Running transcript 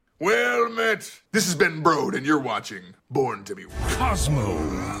Well met. This has been Brode, and you're watching Born to be Cosmo.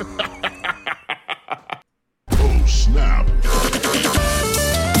 Oh, snap. Born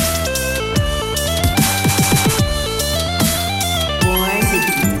to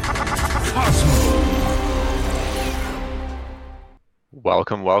be Cosmo.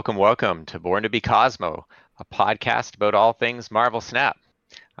 Welcome to Born to be Cosmo, a podcast about all things Marvel Snap.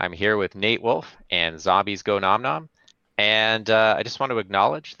 I'm here with NateWolfe and ZombiesGoNomNom. And I just want to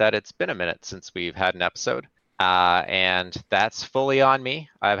acknowledge that it's been a minute since we've had an episode, and that's fully on me.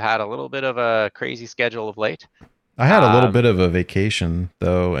 I've had a little bit of a crazy schedule of late. I had a little bit of a vacation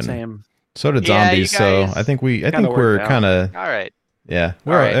though, and Same. so did Yeah, zombies. you So guys I think we're worked out. kind of All right. yeah.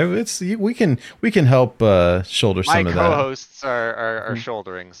 All right. We can help shoulder My some of that. co-hosts are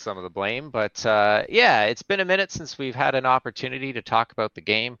shouldering some of the blame, but yeah, it's been a minute since we've had an opportunity to talk about the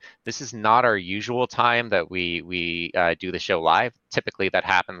game. This is not our usual time that we do the show live. Typically, that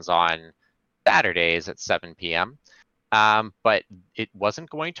happens on Saturdays at 7 p.m. But it wasn't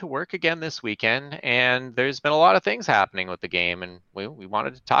going to work again this weekend, and there's been a lot of things happening with the game, and we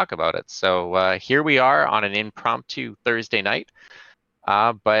wanted to talk about it. So here we are on an impromptu Thursday night.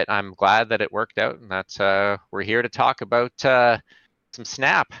 But I'm glad that it worked out, and that we're here to talk about some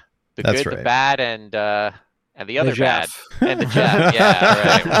Snap, the That's good, right. the bad, and the other bad, Jeff. and the Jeff.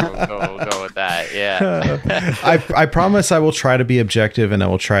 Yeah, right. We'll go with that. Yeah. I promise I will try to be objective, and I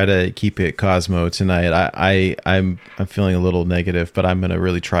will try to keep it Cosmo tonight. I'm feeling a little negative, but I'm gonna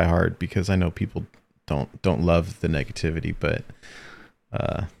really try hard because I know people don't love the negativity, but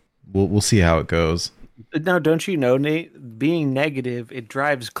we'll see how it goes. No, don't you know, Nate? Being negative, it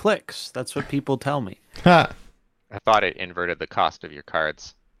drives clicks. That's what people tell me. Ha! I thought it inverted the cost of your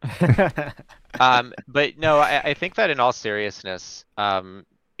cards. But no, I think that in all seriousness,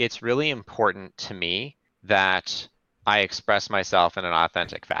 it's really important to me that I express myself in an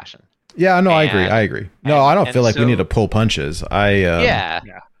authentic fashion. Yeah, no, I agree. No, I don't feel like we need to pull punches. Yeah.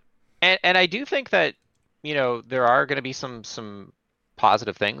 And I do think that, there are going to be some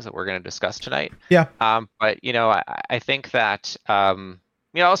positive things that we're going to discuss tonight. Yeah. But I think that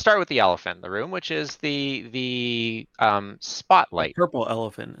I'll start with the elephant in the room, which is the spotlight. Purple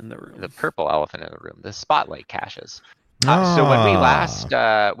elephant in the room. The purple elephant in the room, the spotlight caches. So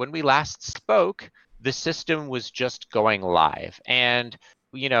when we last spoke, the system was just going live, and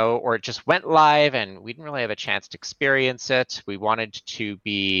or it just went live, and we didn't really have a chance to experience it. We wanted to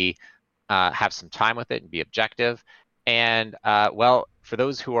be have some time with it and be objective. And well, for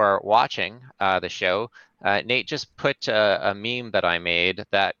those who are watching the show, Nate just put a meme that I made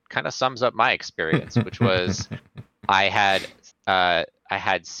that kind of sums up my experience, which was I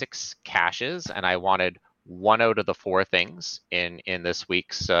had 6 caches, and I wanted 1 out of the 4 things in this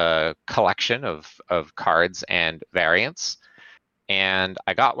week's collection of cards and variants, and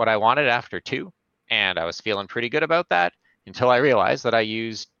I got what I wanted after 2, and I was feeling pretty good about that until I realized that I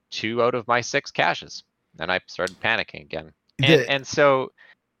used 2 out of my 6 caches. Then I started panicking again. And so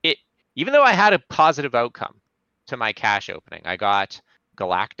even though I had a positive outcome to my cache opening, I got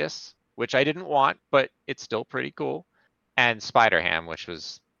Galactus, which I didn't want, but it's still pretty cool, and Spider-Ham, which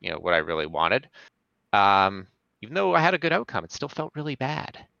was, what I really wanted. Even though I had a good outcome, it still felt really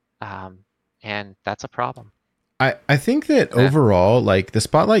bad. And that's a problem. I think that overall, like the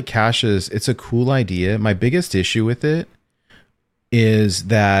spotlight caches, it's a cool idea. My biggest issue with it is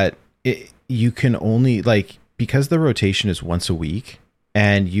that you can only because the rotation is once a week,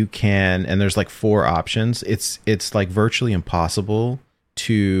 and there's like 4 options. It's like virtually impossible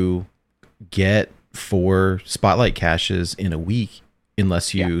to get 4 spotlight caches in a week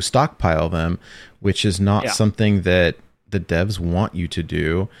unless you stockpile them, which is not something that the devs want you to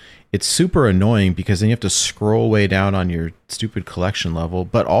do. It's super annoying because then you have to scroll way down on your stupid collection level,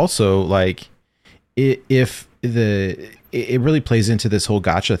 but also like it really plays into this whole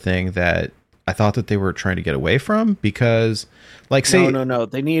gacha thing that I thought that they were trying to get away from, because No.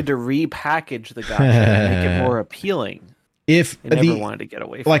 They needed to repackage the gacha and make it more appealing. If They never wanted to get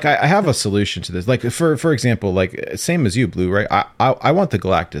away from it. I have a solution to this. Like for example, like same as you, Blue, right? I want the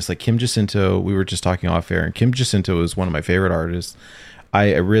Galactus. Like Kim Jacinto, we were just talking off air, and Kim Jacinto is one of my favorite artists.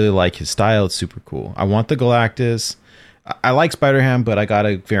 I really like his style. It's super cool. I want the Galactus. I like Spider-Ham, but I got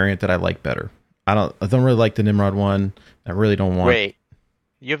a variant that I like better. I don't really like the Nimrod one. I really don't want. Wait,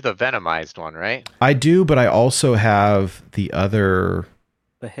 you have the Venomized one, right? I do, but I also have the other.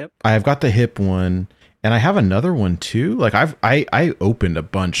 The hip? I have got the hip one, and I have another one too. Like I opened a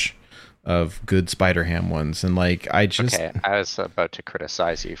bunch of good Spider-Ham ones, and like I was about to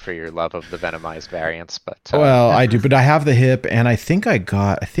criticize you for your love of the Venomized variants, but well, I do, but I have the hip, and I think I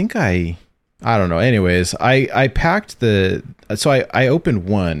I don't know. Anyways, I packed I opened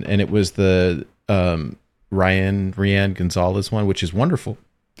one, and it was the Rian Gonzalez one, which is wonderful.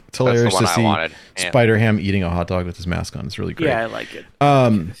 It's hilarious to see Spider-Ham eating a hot dog with his mask on. It's really great. Yeah, I like it.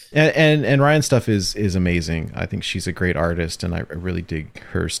 And Ryan's stuff is amazing. I think she's a great artist, and I really dig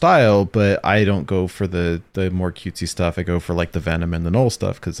her style. But I don't go for the more cutesy stuff. I go for like the Venom and the Null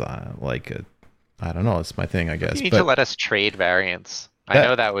stuff because I like it. I don't know. It's my thing, I guess. You need to let us trade variants. I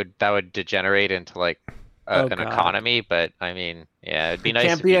know that would degenerate into like an economy, but I mean, yeah, it'd be nice.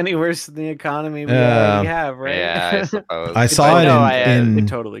 Can't be any worse than the economy we already have, right? Yeah, I suppose. I saw it it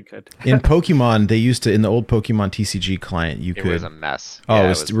totally could. In Pokemon, they used to in the old Pokemon TCG client. It was a mess. Oh, yeah, it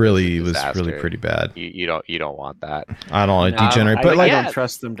was really pretty bad. You don't want that. I don't want to degenerate, but I don't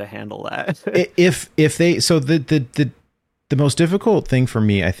trust them to handle that. if they the most difficult thing for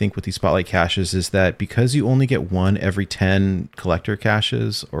me, I think, with these spotlight caches is that because you only get one every 10 collector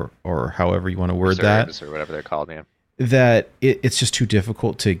caches, or however you want to word that, or whatever they're called, yeah. That it's just too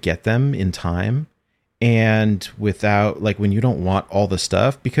difficult to get them in time, and without like when you don't want all the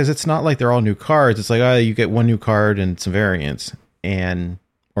stuff, because it's not like they're all new cards. It's like you get one new card and some variants,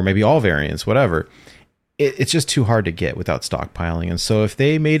 or maybe all variants, whatever. It's just too hard to get without stockpiling. And so if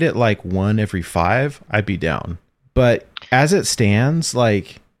they made it like one every 5, I'd be down. But as it stands,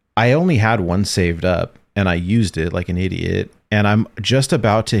 like I only had one saved up and I used it like an idiot, and I'm just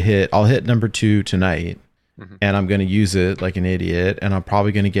about to I'll hit number 2 tonight, and I'm going to use it like an idiot, and I'm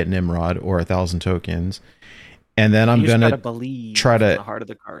probably going to get Nimrod or 1,000 tokens. And then I'm going to try to the heart of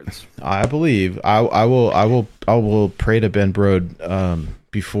the cards. I believe I will pray to Ben Brode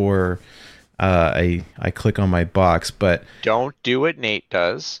before I click on my box, but don't do what Nate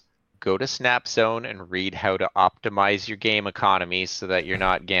does. Go to Snapzone and read how to optimize your game economy so that you're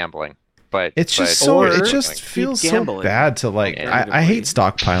not gambling. But it just feels so bad to like. I hate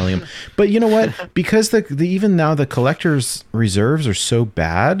stockpiling them, but you know what? Because the even now the collector's reserves are so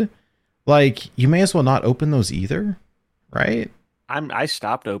bad, like you may as well not open those either, right? I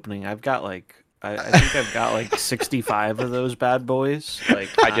stopped opening. I've got like I think I've got like 65 of those bad boys. Like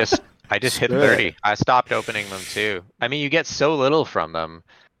I just hit 30. I stopped opening them too. I mean, you get so little from them.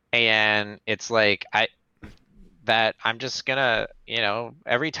 And it's like I'm just gonna,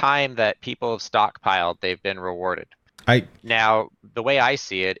 every time that people have stockpiled, they've been rewarded. Now, the way I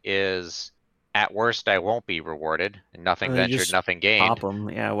see it is, at worst, I won't be rewarded. Nothing ventured, nothing gained. Pop them.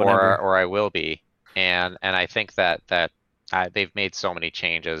 Yeah, whatever. Or I will be. And I think that they've made so many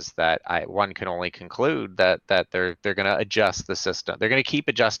changes that one can only conclude that they're going to adjust the system. They're going to keep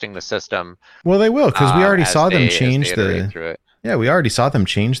adjusting the system. Well, they will, because we already saw them change through it. Yeah, we already saw them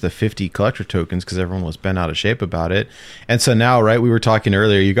change the 50 collector tokens because everyone was bent out of shape about it. And so now, right, we were talking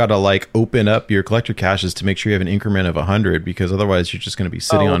earlier, you got to like open up your collector caches to make sure you have an increment of 100, because otherwise you're just going to be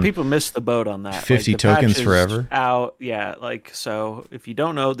sitting on people missed the boat on that. 50 tokens forever. Out, yeah, like, so if you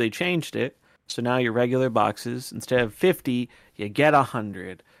don't know, they changed it. So now your regular boxes, instead of 50, you get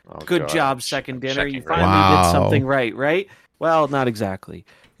 100. Good job, Second Dinner. You finally did something right? Well, not exactly.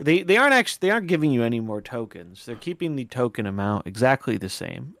 They aren't giving you any more tokens. They're keeping the token amount exactly the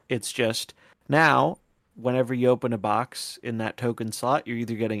same. It's just now, whenever you open a box in that token slot, you're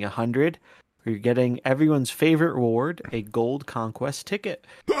either getting 100 or you're getting everyone's favorite reward, a gold conquest ticket.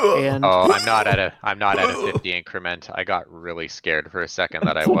 And I'm not at a 50 increment. I got really scared for a second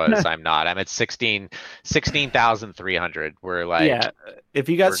that I was. I'm not. I'm at 16,300. We're like, yeah. If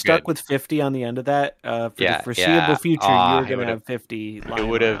you got stuck with 50 on the end of that, for the foreseeable future, you're gonna have 50. It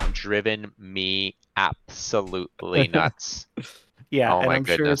would have driven me absolutely nuts. Yeah, and I'm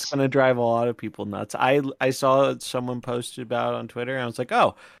sure it's going to drive a lot of people nuts. I saw someone posted about it on Twitter, and I was like,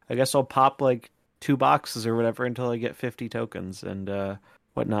 oh, I guess I'll pop like 2 boxes or whatever until I get 50 tokens and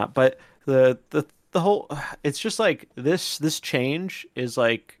whatnot. But the whole, it's just like this change is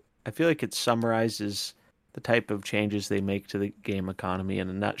like, I feel like it summarizes the type of changes they make to the game economy in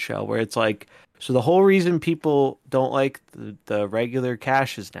a nutshell, where it's like, so the whole reason people don't like the regular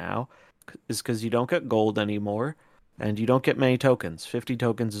caches now is because you don't get gold anymore. And you don't get many tokens. 50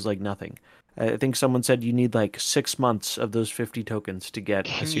 tokens is like nothing. I think someone said you need like 6 months of those 50 tokens to get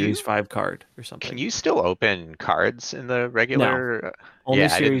a Series 5 card or something. Can you still open cards in the regular? No. Only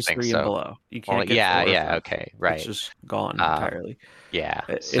Series 3 and below. You can't get 4 okay, right. It's just gone entirely. Yeah.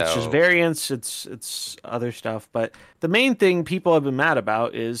 It's just variants, it's other stuff. But the main thing people have been mad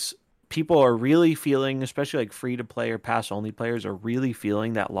about is people are really feeling, especially like free-to-play or pass-only players, are really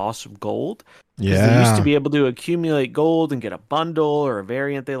feeling that loss of gold. Yeah. They used to be able to accumulate gold and get a bundle or a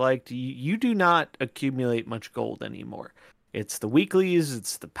variant they liked. You do not accumulate much gold anymore. It's the weeklies,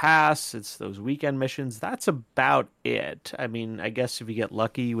 it's the pass, it's those weekend missions. That's about it. I mean, I guess if you get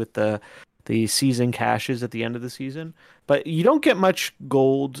lucky with the the season caches at the end of the season. But you don't get much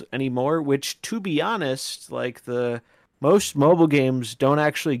gold anymore, which, to be honest, like most mobile games don't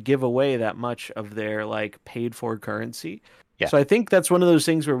actually give away that much of their like paid for currency. Yeah. So I think that's one of those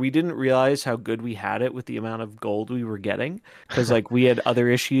things where we didn't realize how good we had it with the amount of gold we were getting, because like we had other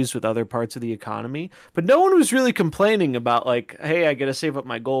issues with other parts of the economy, but no one was really complaining about like, hey, I got to save up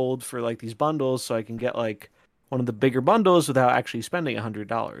my gold for like these bundles so I can get like one of the bigger bundles without actually spending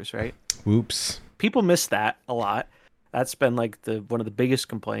 $100, right? Oops. People miss that a lot. That's been like one of the biggest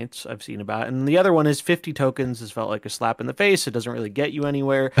complaints I've seen about it. And the other one is 50 tokens has felt like a slap in the face. It doesn't really get you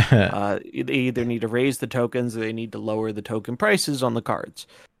anywhere. They either need to raise the tokens or they need to lower the token prices on the cards.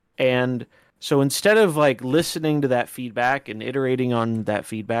 And so instead of like listening to that feedback and iterating on that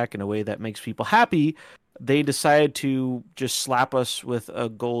feedback in a way that makes people happy, they decided to just slap us with a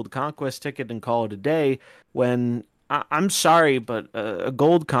gold conquest ticket and call it a day, when I'm sorry, but a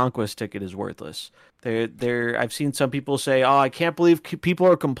gold conquest ticket is worthless. I've seen some people say, "Oh, I can't believe people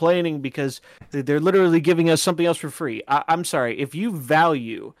are complaining because they're literally giving us something else for free." I'm sorry. If you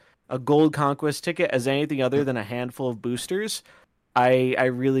value a gold conquest ticket as anything other than a handful of boosters, I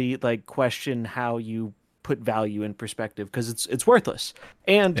really like question how you put value in perspective, because it's worthless.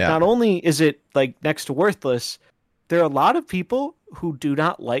 And not only is it like next to worthless, there are a lot of people who do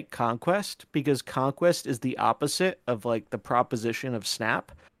not like Conquest, because Conquest is the opposite of like the proposition of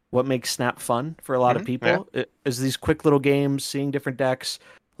Snap. What makes Snap fun for a lot of people is these quick little games, seeing different decks.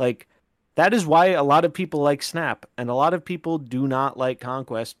 Like, that is why a lot of people like Snap, and a lot of people do not like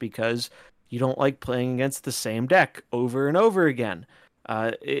Conquest because you don't like playing against the same deck over and over again.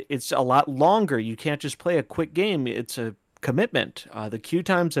 It's a lot longer. You can't just play a quick game. It's a commitment. The queue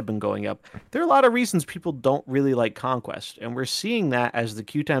times have been going up. There are a lot of reasons people don't really like Conquest, and we're seeing that as the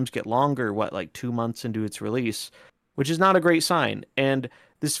queue times get longer, like 2 months into its release, which is not a great sign. And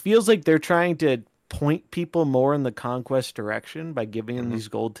this feels like they're trying to point people more in the Conquest direction by giving them these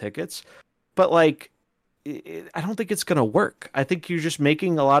gold tickets. But like, I don't think it's going to work. I think you're just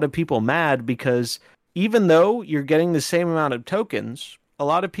making a lot of people mad, because even though you're getting the same amount of tokens, a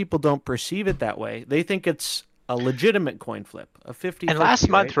lot of people don't perceive it that way. They think it's a legitimate coin flip, a 50. And last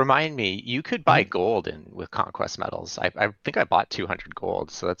month, remind me, you could buy gold with Conquest medals. I think I bought 200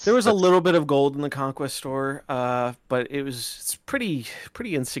 gold. So there was a little bit of gold in the Conquest store, but it's pretty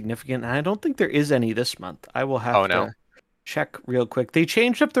insignificant. And I don't think there is any this month. I will have to check real quick. They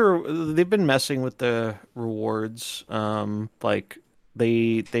changed up they've been messing with the rewards. Like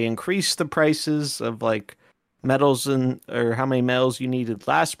they increased the prices of like medals or how many medals you needed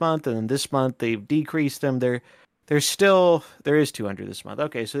last month, and then this month they've decreased them. There is 200 this month.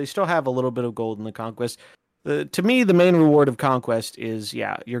 Okay, so they still have a little bit of gold in the Conquest. To me, the main reward of Conquest is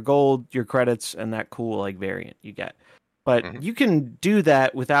your gold, your credits, and that cool like variant you get. But you can do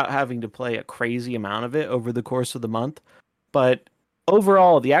that without having to play a crazy amount of it over the course of the month. But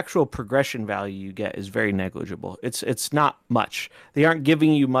overall, the actual progression value you get is very negligible. It's not much. They aren't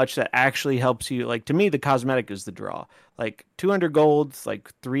giving you much that actually helps you. Like, to me, the cosmetic is the draw. Like 200 gold,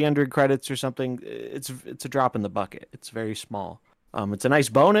 like 300 credits or something. It's a drop in the bucket. It's very small. It's a nice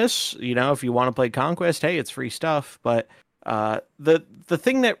bonus, if you want to play Conquest. Hey, it's free stuff. But the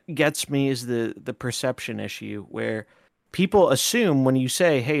thing that gets me is the perception issue, where people assume when you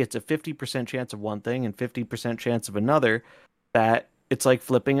say, hey, it's a 50% chance of one thing and 50% chance of another, that it's like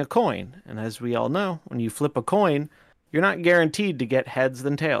flipping a coin. And as we all know, when you flip a coin, you're not guaranteed to get heads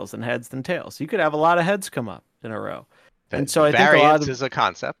then tails and heads then tails. You could have a lot of heads come up in a row. And so I think variance is a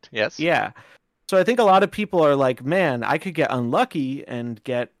concept. Yes. Yeah. So I think a lot of people are like, man, I could get unlucky and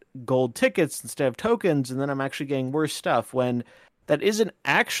get gold tickets instead of tokens, and then I'm actually getting worse stuff, when that isn't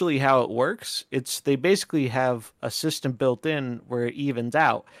actually how it works. They basically have a system built in where it evens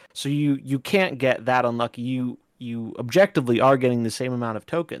out. So you can't get that unlucky. You objectively are getting the same amount of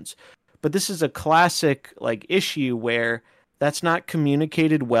tokens. But this is a classic like issue where that's not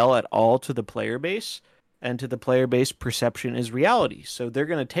communicated well at all to the player base, and to the player base, perception is reality. So they're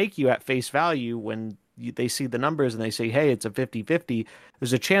going to take you at face value when they see the numbers and they say, hey, it's a 50-50.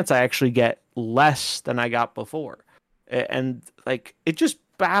 There's a chance I actually get less than I got before. And like, it just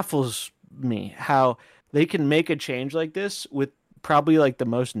baffles me how they can make a change like this with probably like the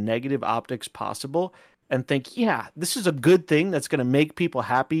most negative optics possible, and think, yeah, this is a good thing that's going to make people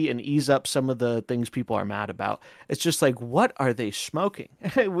happy and ease up some of the things people are mad about. It's just like, what are they smoking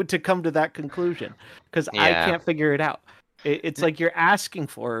to come to that conclusion? Because I can't figure it out. It's like you're asking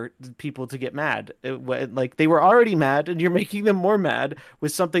for people to get mad. Like, they were already mad, and you're making them more mad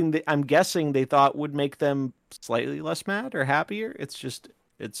with something that I'm guessing they thought would make them slightly less mad or happier. It's just,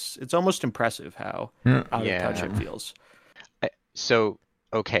 it's almost impressive how out of touch it feels. So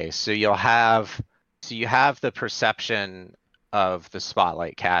okay, so you have the perception of the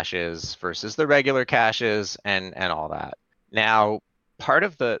spotlight caches versus the regular caches and all that. Now, part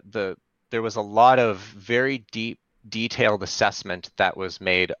of there was a lot of very detailed assessment that was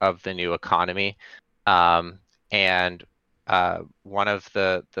made of the new economy, and one of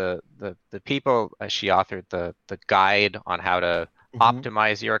the people, she authored the guide on how to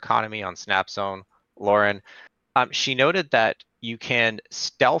optimize your economy on SnapZone, Lauren. She noted that you can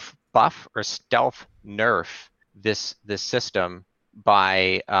stealth buff or stealth nerf this system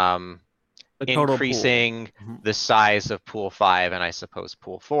by increasing the size of pool 5 and I suppose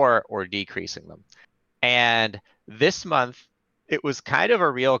pool 4, or decreasing them. And this month, it was kind of a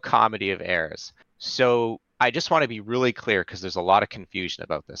real comedy of errors. So I just want to be really clear, because there's a lot of confusion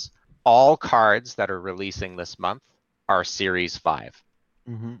about this. All cards that are releasing this month are Series 5.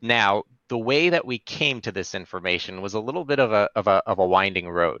 Now, the way that we came to this information was a little bit of a winding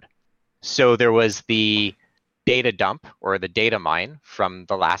road. So there was the data dump, or the data mine from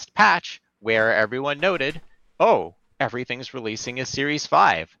the last patch, where everyone noted, oh, everything's releasing as Series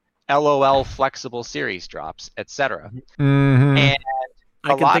 5. LOL flexible series drops, etc. And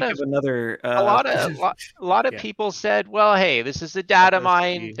a lot of people said, well, hey, this is a data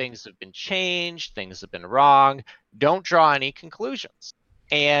mine. Things have been changed. Things have been wrong. Don't draw any conclusions.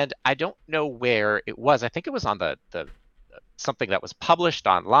 And I don't know where it was. I think it was on the something that was published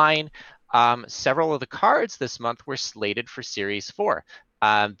online. Several of the cards this month were slated for Series 4.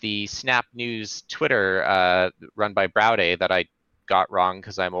 The Snap News Twitter run by Browday that I got wrong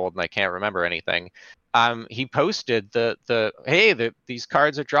because I'm old and I can't remember anything. He posted these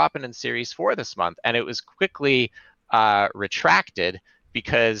cards are dropping in Series 4 this month, and it was quickly retracted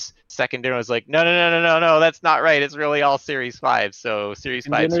because Secondary was like, no, that's not right. It's really all Series 5. So Series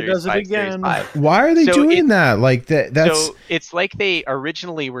 5, Series 5, Series 5. Why are they doing that? Like that's so it's like they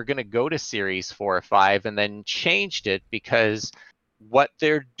originally were going to go to Series 4 or 5 and then changed it, because what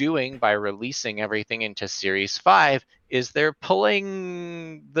they're doing by releasing everything into Series 5 is they're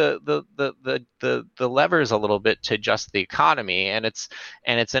pulling the levers a little bit to adjust the economy, and it's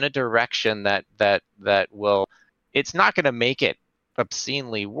in a direction that will, it's not going to make it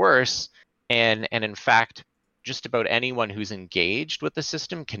obscenely worse, and in fact, just about anyone who's engaged with the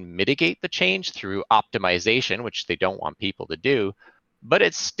system can mitigate the change through optimization, which they don't want people to do, but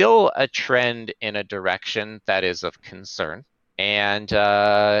it's still a trend in a direction that is of concern. And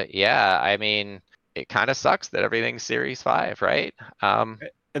I mean, it kind of sucks that everything's Series 5, right?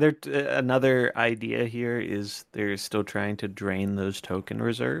 Another idea here is they're still trying to drain those token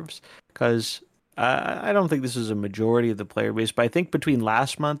reserves, because I don't think this is a majority of the player base, but I think between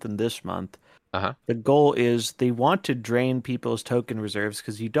last month and this month, the goal is they want to drain people's token reserves,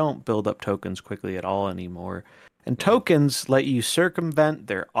 because you don't build up tokens quickly at all anymore. And tokens let you circumvent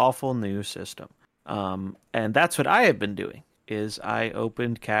their awful new system. And that's what I have been doing. Is I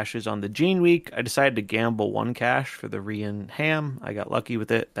opened caches on the Gene Week. I decided to gamble one cache for the Rian Ham. I got lucky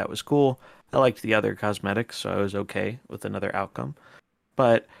with it. That was cool. I liked the other cosmetics, so I was okay with another outcome.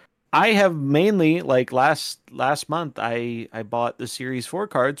 But I have mainly, like last month, I bought the Series 4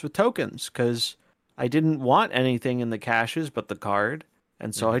 cards with tokens, because I didn't want anything in the caches but the card.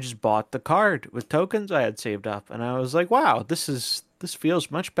 And so I just bought the card with tokens I had saved up. And I was like, wow, this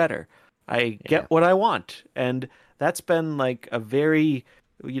feels much better. I get what I want. And that's been like a very,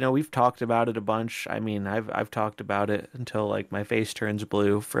 we've talked about it a bunch. I mean, I've talked about it until like my face turns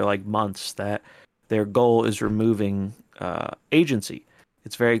blue for like months, that their goal is removing agency.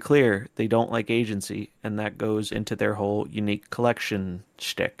 It's very clear they don't like agency, and that goes into their whole unique collection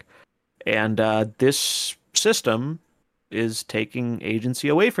shtick. And this system is taking agency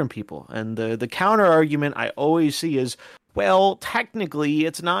away from people. And the counter argument I always see is, well, technically,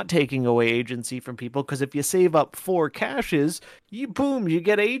 it's not taking away agency from people, because if you save up 4 caches, you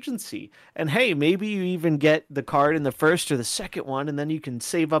get agency. And hey, maybe you even get the card in the first or the second one, and then you can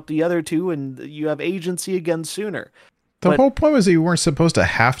save up the other 2, and you have agency again sooner. The whole point was that you weren't supposed to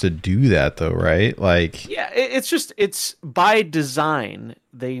have to do that, though, right? Like, yeah, it's by design.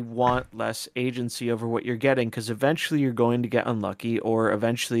 They want less agency over what you're getting, because eventually you're going to get unlucky, or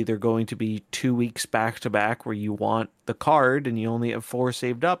eventually they're going to be 2 weeks back to back where you want the card and you only have 4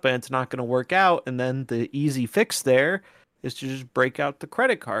 saved up, and it's not going to work out. And then the easy fix there is to just break out the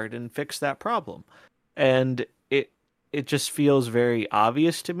credit card and fix that problem. And it just feels very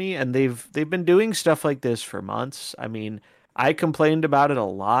obvious to me, and they've been doing stuff like this for months. I mean, I complained about it a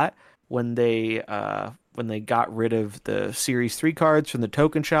lot when they got rid of the Series 3 cards from the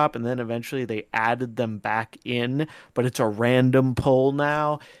token shop, and then eventually they added them back in, but it's a random pull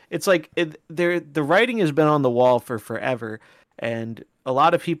now. It's like the writing has been on the wall for forever, and a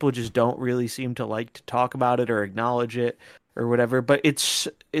lot of people just don't really seem to like to talk about it or acknowledge it or whatever. But it's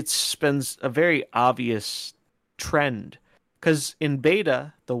been a very obvious trend, because in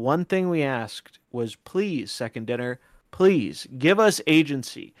beta, the one thing we asked was, please, Second Dinner, please give us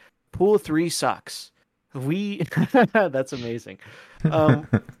agency. Pool 3 sucks. That's amazing.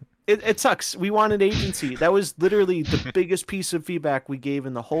 It sucks. We wanted agency. That was literally the biggest piece of feedback we gave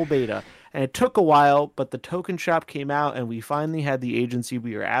in the whole beta. And it took a while, but the token shop came out and we finally had the agency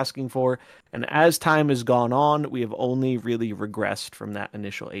we were asking for. And as time has gone on, we have only really regressed from that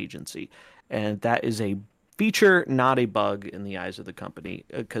initial agency. And that is a feature, not a bug in the eyes of the company,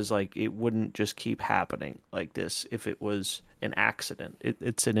 because like it wouldn't just keep happening like this if it was an accident.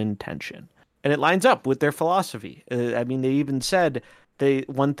 It's an intention. And it lines up with their philosophy. I mean, they even said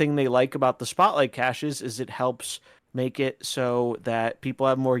one thing they like about the Spotlight caches is it helps make it so that people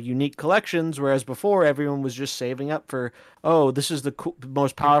have more unique collections, whereas before everyone was just saving up for, oh, this is the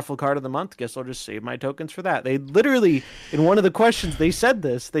most powerful card of the month, guess I'll just save my tokens for that. They literally, in one of the questions, they said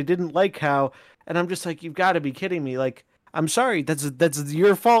this. They didn't like how, and I'm just like, you've got to be kidding me. Like, I'm sorry, that's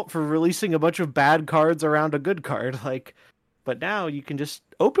your fault for releasing a bunch of bad cards around a good card. Like, but now you can just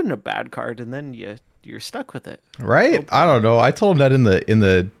open a bad card and then you're stuck with it. Right? I don't know. I told him that in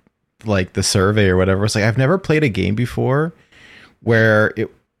the like the survey or whatever. It's like, I've never played a game before where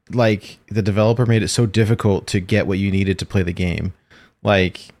it like the developer made it so difficult to get what you needed to play the game.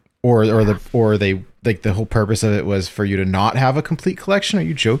 Like or they like the whole purpose of it was for you to not have a complete collection. Are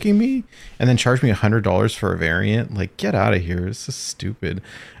you joking me? And then charge me $100 for a variant? Like, get out of here. This is stupid.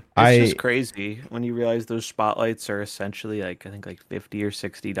 It's just crazy when you realize those spotlights are essentially like, I think like $50 or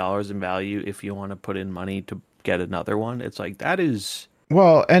 $60 in value if you want to put in money to get another one. It's like, that is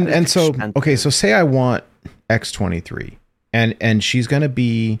well, and so expensive. Okay, so say I want X23 and she's going to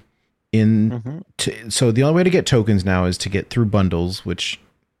be in so the only way to get tokens now is to get through bundles, which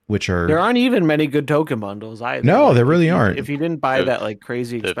are there aren't even many good token bundles either. No, like, there really aren't. If you didn't buy that like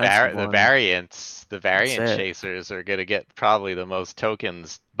crazy expensive the variant chasers are going to get probably the most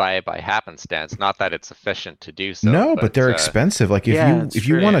tokens by happenstance. Not that it's efficient to do so. No, but they're expensive. Like if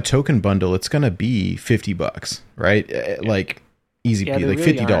you want a token bundle, it's going to be $50, right? Yeah. Like easy, like really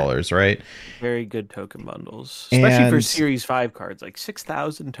 $50, right? Very good token bundles, especially for Series 5 cards. Like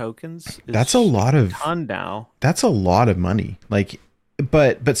 6,000 tokens. That's a lot of ton now. That's a lot of money. Like.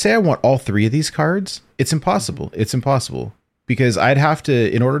 But say I want all 3 of these cards, it's impossible. It's impossible because I'd have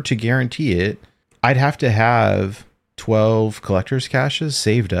to, in order to guarantee it, I'd have to have 12 collector's caches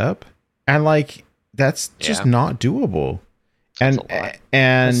saved up, and like that's just not doable. That's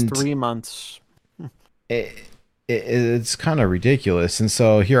and that's 3 months. It's kind of ridiculous, and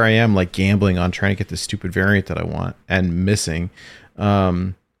so here I am like gambling on trying to get the stupid variant that I want and missing.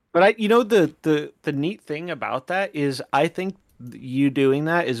 But the neat thing about that is I think you doing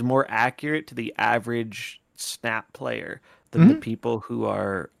that is more accurate to the average Snap player than the people who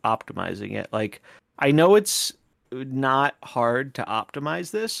are optimizing it. Like, I know it's not hard to optimize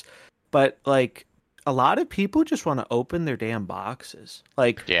this, but like a lot of people just want to open their damn boxes.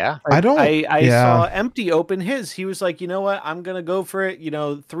 Like, I saw Empty open his. He was like, you know what? I'm going to go for it.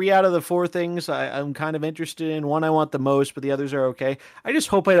 3 out of the 4 things I'm kind of interested in. One I want the most, but the others are okay. I just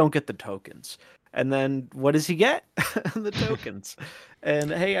hope I don't get the tokens. And then what does he get? The tokens. And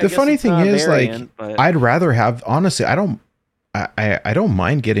hey, the funny thing is, but I'd rather have, honestly, I don't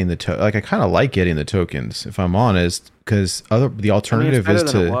mind getting the like I kind of like getting the tokens, if I'm honest, because the alternative is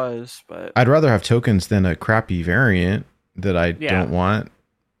to I'd rather have tokens than a crappy variant that I don't want.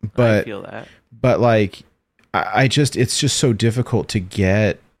 But I feel that. But like I just, it's just so difficult to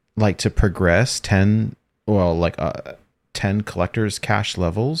get, like, to progress 10 collector's cache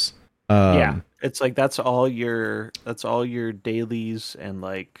levels. It's like that's all your dailies and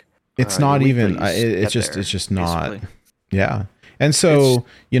like it's not even it's just not basically. Yeah. And so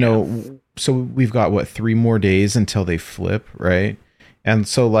so we've got 3 more days until they flip, right? And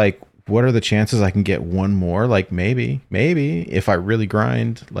so like what are the chances I can get one more? Like maybe if I really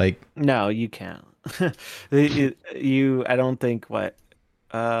grind. Like no, you can't. I don't think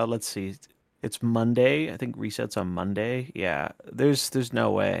let's see. It's Monday. I think resets on Monday. Yeah, there's no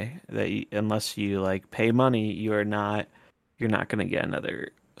way that unless you like pay money, you're not going to get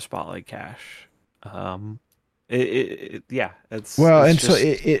another Spotlight cache. It's well, and just, so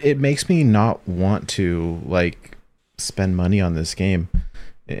it makes me not want to like spend money on this game.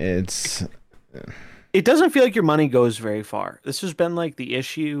 It doesn't feel like your money goes very far. This has been like the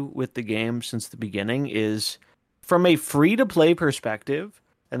issue with the game since the beginning. Is from a free to play perspective.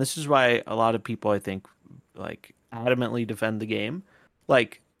 And this is why a lot of people, I think, like adamantly defend the game.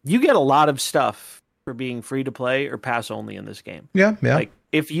 Like, you get a lot of stuff for being free to play or pass only in this game. Yeah. Like,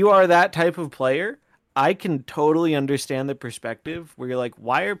 if you are that type of player, I can totally understand the perspective where you're like,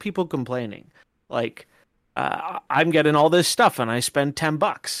 why are people complaining? Like, I'm getting all this stuff and I spend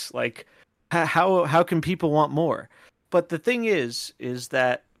 $10. Like, how can people want more? But the thing is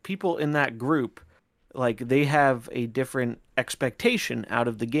that people in that group, like, they have a different expectation out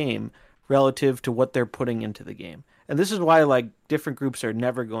of the game relative to what they're putting into the game. And this is why, like, different groups are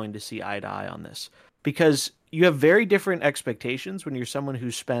never going to see eye to eye on this, because you have very different expectations when you're someone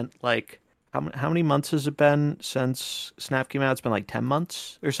who's spent, like, how many months has it been since Snap came out? It's been like 10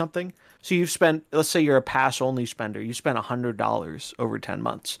 months or something. So you've spent, let's say you're a pass only spender, you spent $100 over 10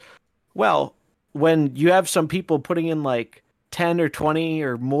 months. Well, when you have some people putting in like 10 or 20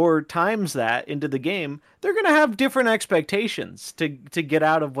 or more times that into the game, they're going to have different expectations to get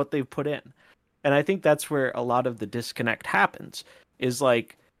out of what they've put in. And I think that's where a lot of the disconnect happens, is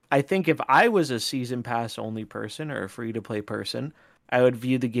like, I think if I was a season pass only person or a free to play person, I would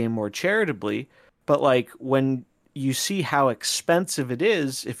view the game more charitably. But like, when you see how expensive it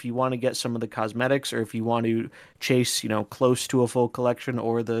is, if you want to get some of the cosmetics, or if you want to chase, close to a full collection,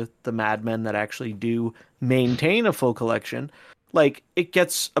 or the madmen that actually do maintain a full collection, like, it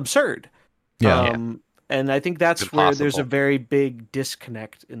gets absurd. And I think that's where there's a very big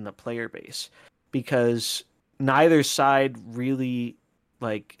disconnect in the player base, because neither side really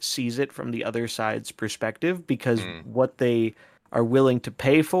like sees it from the other side's perspective, because what they are willing to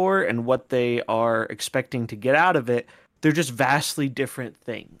pay for and what they are expecting to get out of it, they're just vastly different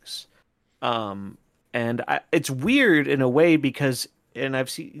things. It's weird in a way, because, and I've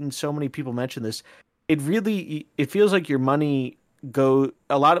seen so many people mention this, it feels like your money the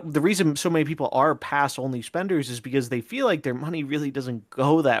reason so many people are pass only spenders is because they feel like their money really doesn't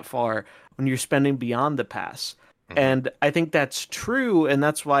go that far when you're spending beyond the pass. And I think that's true, and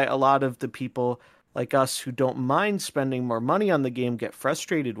that's why a lot of the people like us who don't mind spending more money on the game get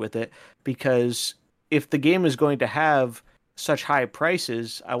frustrated with it, because if the game is going to have such high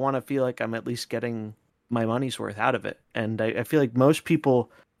prices, I want to feel like I'm at least getting my money's worth out of it. And I feel like most people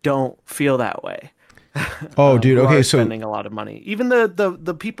don't feel that way. Oh, dude. Okay. So spending a lot of money, even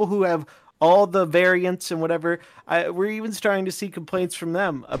the people who have all the variants and whatever, we're even starting to see complaints from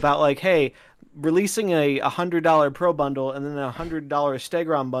them about, like, hey, releasing a $100 Pro bundle and then a $100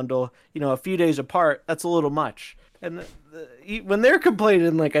 Stegron bundle, a few days apart, that's a little much. And when they're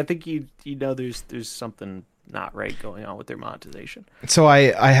complaining, like, I think there's something not right going on with their monetization. So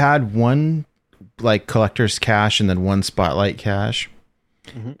I had one like collector's cache and then one spotlight cache,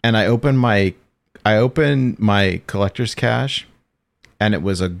 and I opened my collector's cache, and it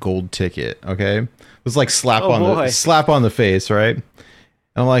was a gold ticket. Okay, it was like slap on the face, right? And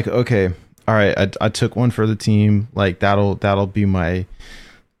I'm like, okay. All right, I took one for the team. Like, that'll be my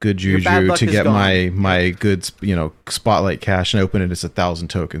good juju to get my good, spotlight cash, and open it as 1,000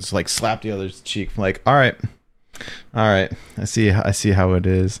 tokens. Like, slap the other's cheek. I'm like, all right. I see how it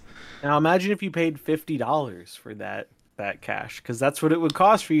is. Now imagine if you paid $50 for that cash, because that's what it would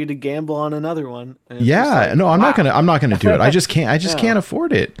cost for you to gamble on another one. Yeah, like, no, I'm not gonna do it. I just can't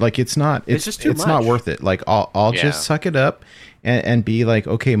afford it. Like, it's not not worth it. Like, I'll just suck it up. And be like,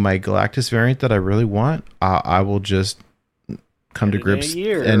 okay, my Galactus variant that I really want, I will just come to grips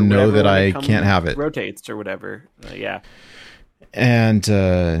and know that I can't have it. Rotates or whatever. And,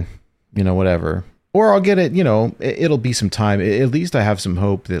 whatever. Or I'll get it, it'll be some time. At least I have some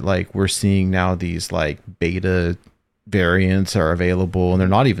hope that, like, we're seeing now these, like, beta variants are available, and they're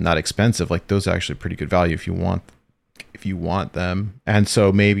not even that expensive. Like, those are actually pretty good value if you want them. And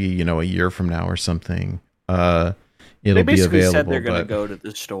so maybe, a year from now or something, it'll be available. They basically said they're going to go to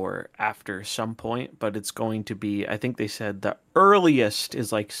the store after some point, but it's going to be, I think they said the earliest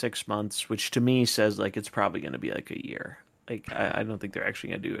is like 6 months, which to me says like it's probably going to be like a year. Like, I don't think they're actually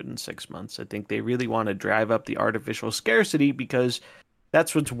going to do it in 6 months. I think they really want to drive up the artificial scarcity, because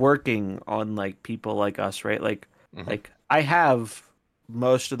that's what's working on like people like us, right? Like, like I have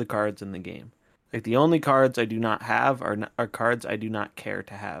most of the cards in the game. Like, the only cards I do not have are cards I do not care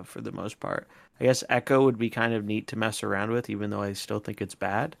to have for the most part. I guess Echo would be kind of neat to mess around with, even though I still think it's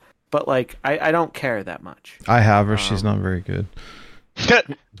bad. But, like, I don't care that much. I have her. She's not very good.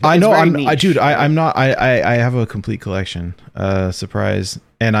 I know. I'm not. I have a complete collection. Surprise.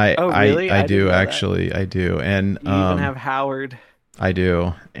 And really? I do actually. That. I do. And you even have Howard. I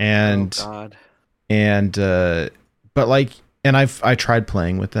do. And oh God. And but like, and I tried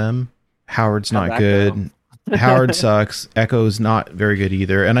playing with them. Howard's not good. Howard sucks. Echo's not very good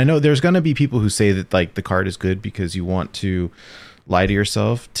either. And I know there's going to be people who say that like the card is good because you want to lie to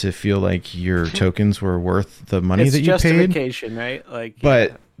yourself to feel like your tokens were worth the money that you paid. Justification, right? Like,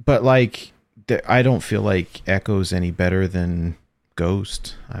 but like I don't feel like Echo's any better than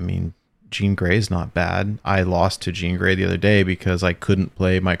Ghost. I mean, Jean Grey's not bad. I lost to Jean Grey the other day because I couldn't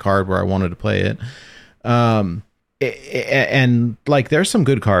play my card where I wanted to play it. And like, there's some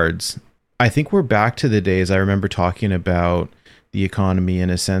good cards. I think we're back to the days I remember talking about the economy in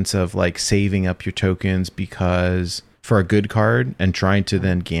a sense of like saving up your tokens because for a good card and trying to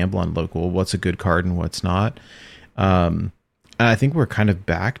then gamble on local, what's a good card and what's not. And I think we're kind of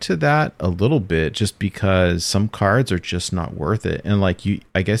back to that a little bit just because some cards are just not worth it. And like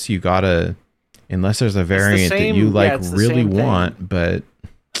I guess you gotta, unless there's a variant that you like really want, but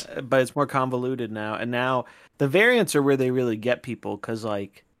it's more convoluted now. And now the variants are where they really get people. Cause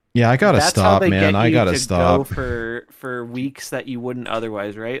like, yeah, I gotta stop, man. I gotta stop for weeks that you wouldn't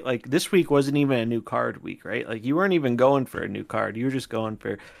otherwise, right? Like this week wasn't even a new card week, right? Like you weren't even going for a new card. You were just going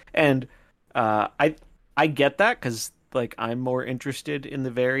for, and I get that because like I'm more interested in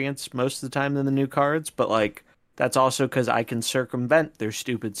the variants most of the time than the new cards, but like that's also because I can circumvent their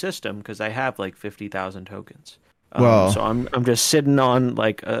stupid system because I have like 50,000 tokens. So I'm just sitting on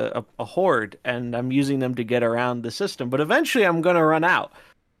like a horde and I'm using them to get around the system, but eventually I'm gonna run out.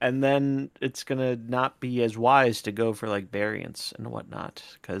 And then it's going to not be as wise to go for like variants and whatnot.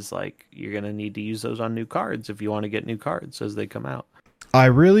 Because like you're going to need to use those on new cards if you want to get new cards as they come out. I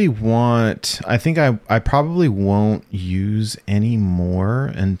think I probably won't use any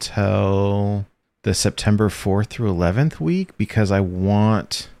more until the September 4th through 11th week. Because I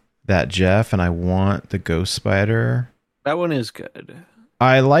want that Jeff and I want the Ghost Spider. That one is good.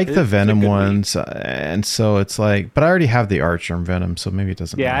 I like the Venom ones, and so it's like, but I already have the Archgerm Venom, so maybe it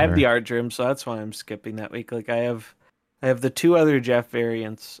doesn't matter. Yeah, I have the Archgerm, so that's why I'm skipping that week. Like I have the two other Jeff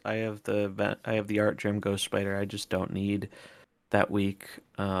variants. I have the Archgerm Ghost Spider. I just don't need that week.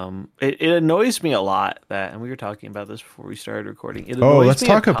 It annoys me a lot that, and we were talking about this before we started recording. Let's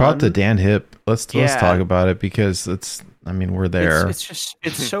talk about the Dan Hip. Let's talk about it because we're there. It's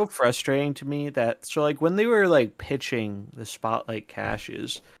so frustrating to me that, so like when they were like pitching the Spotlight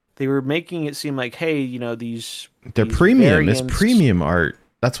caches, they were making it seem like, hey, they're premium. Variants, it's premium art.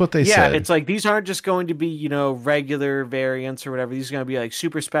 That's what they said. Yeah, it's like these aren't just going to be, regular variants or whatever. These are going to be like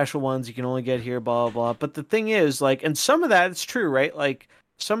super special ones you can only get here, blah, blah, blah. But the thing is, like, and some of that is true, right? Like,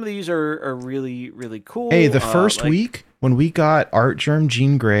 some of these are really, really cool. Hey, the first week when we got Archgerm,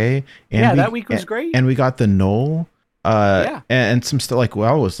 Jean Grey, and that week was great. And we got the Knoll. And some stuff like,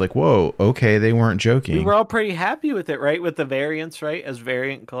 I was like, whoa, okay, they weren't joking. We were all pretty happy with it, right? With the variants, right? As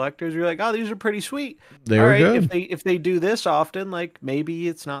variant collectors, we were like, oh, these are pretty sweet. They were good. If they do this often, like maybe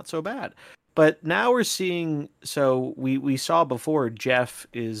it's not so bad. But now we're seeing, so we saw before Jeff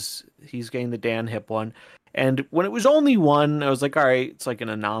he's getting the Dan Hip one. And when it was only one, I was like, all right, it's like an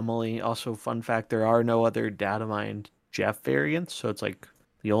anomaly. Also, fun fact, there are no other data mined Jeff variants. So it's like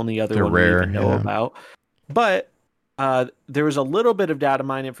the only other one rare, we even know about. But there was a little bit of data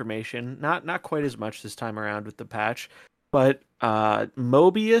mine information, not quite as much this time around with the patch, but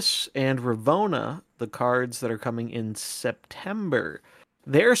Mobius and Ravona, the cards that are coming in September,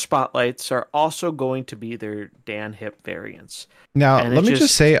 their spotlights are also going to be their Dan Hip variants. Now, let me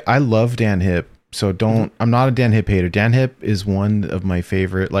just say, I love Dan Hip. So I'm not a Dan Hip hater. Dan Hip is one of my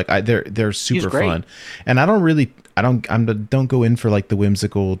favorite. Like they're super fun, and I don't go in for like the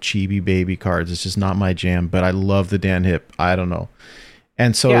whimsical chibi baby cards. It's just not my jam. But I love the Dan Hip. I don't know,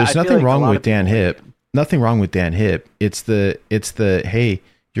 and so there's nothing wrong with Dan Hip. Nothing wrong with Dan Hip. It's the hey,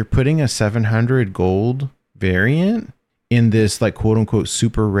 you're putting a 700 gold variant in this like quote unquote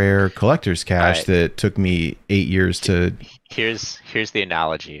super rare collector's cache that took me 8 years to. Here's the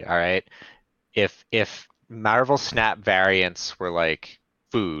analogy. All right. If Marvel Snap variants were like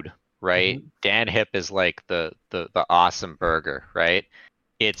food, right? Mm-hmm. Dan Hip is like the awesome burger, right?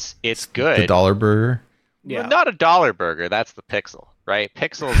 It's good. The dollar burger? Yeah. Well, not a dollar burger, that's the Pixel, right?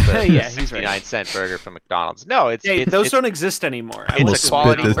 Pixel's the 69-cent burger from McDonald's. No, those don't exist anymore. It's a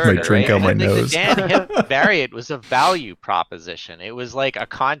quality burger. My drink on my nose. The Dan Hip variant was a value proposition. It was like a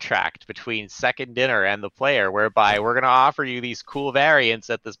contract between Second Dinner and the player, whereby we're going to offer you these cool variants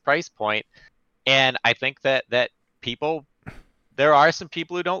at this price point. And I think that people, there are some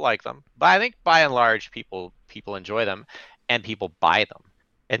people who don't like them, but I think by and large people enjoy them and people buy them.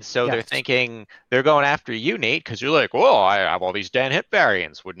 And so they're thinking, they're going after you, Nate, because you're like, whoa, I have all these Dan Hip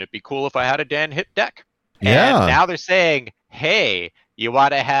variants. Wouldn't it be cool if I had a Dan Hip deck? Yeah. And now they're saying, hey, you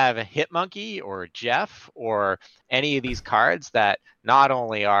want to have a Hitmonkey or Jeff or any of these cards that not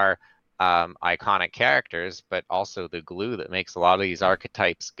only are iconic characters, but also the glue that makes a lot of these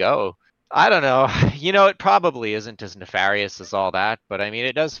archetypes go. I don't know. It probably isn't as nefarious as all that, but I mean,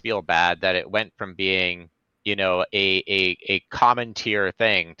 it does feel bad that it went from being a common tier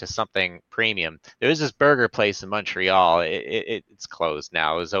thing to something premium. There was this burger place in Montreal. It's closed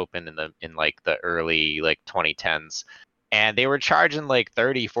now. It was open in like the early like 2010s, and they were charging like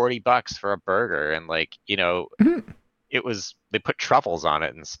 $30-$40 for a burger, and like it was, they put truffles on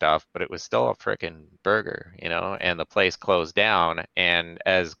it and stuff, but it was still a freaking burger, and the place closed down. And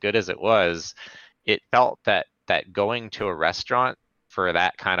as good as it was, it felt that going to a restaurant for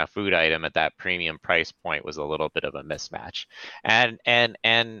that kind of food item at that premium price point was a little bit of a mismatch. And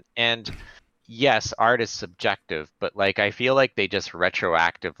yes, art is subjective, but like I feel like they just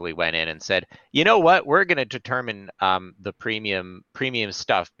retroactively went in and said, you know what, we're going to determine the premium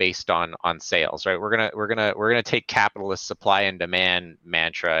stuff based on sales, right? We're gonna take capitalist supply and demand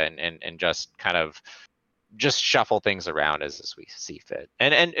mantra and just kind of just shuffle things around as we see fit.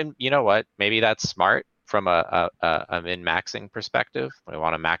 And you know what, maybe that's smart from a min-maxing perspective. We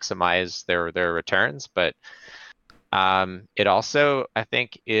want to maximize their returns, but it also, I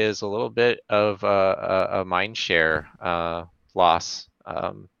think, is a little bit of a mind share loss.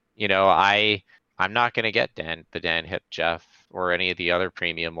 I'm not going to get the Dan Hip Jeff or any of the other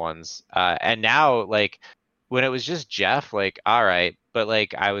premium ones. And now, like, when it was just Jeff, like, all right, but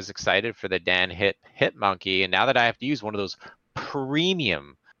like I was excited for the Dan Hip Monkey, and now that I have to use one of those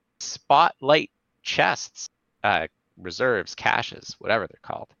premium spotlight chests, reserves, caches, whatever they're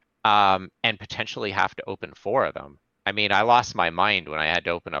called, and potentially have to open 4 of them. I mean, I lost my mind when I had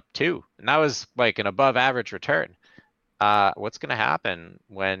to open up 2, and that was like an above average return. What's going to happen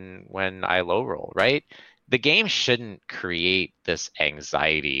when I low roll, right? The game shouldn't create this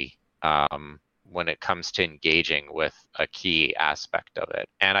anxiety when it comes to engaging with a key aspect of it.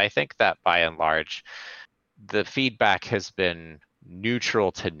 And I think that by and large, the feedback has been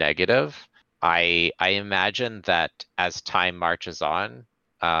neutral to negative. I imagine that as time marches on,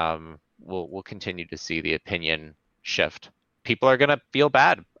 we'll continue to see the opinion shift. People are going to feel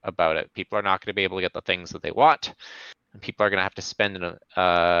bad about it. People are not going to be able to get the things that they want, and people are going to have to spend a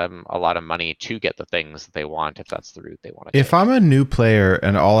lot of money to get the things that they want if that's the route they want to take. If I'm a new player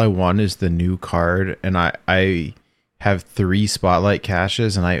and all I want is the new card, and I have 3 spotlight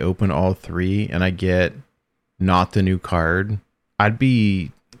caches and I open all 3 and I get not the new card, I'd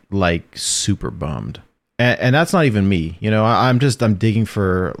be like super bummed. And that's not even me, I'm digging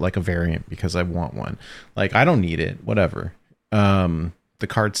for like a variant because I want one. Like, I don't need it, whatever. The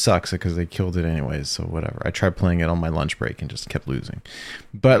card sucks because they killed it anyways, so whatever. I tried playing it on my lunch break and just kept losing.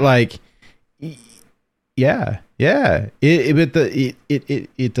 But like, yeah, it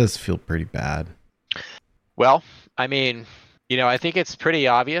does feel pretty bad. Well, I mean, I think it's pretty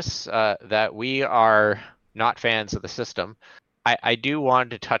obvious that we are not fans of the system. I do want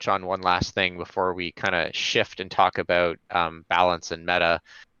to touch on one last thing before we kind of shift and talk about balance and meta.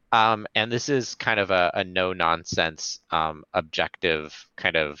 And this is kind of a no-nonsense, objective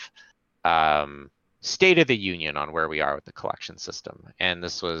kind of state of the union on where we are with the collection system. And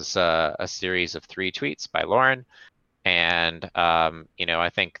this was a series of 3 tweets by Lauren. And I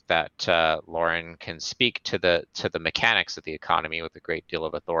think that Lauren can speak to the mechanics of the economy with a great deal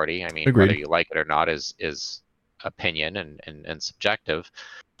of authority. I mean, Agreed. Whether you like it or not is opinion and subjective.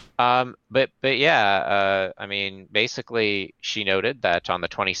 But yeah, I mean, basically, she noted that on the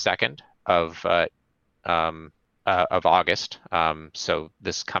 22nd of August, so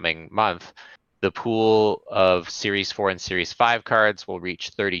this coming month, the pool of Series 4 and Series 5 cards will reach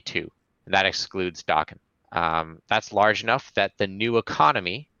 32. And that excludes Dokken. That's large enough that the new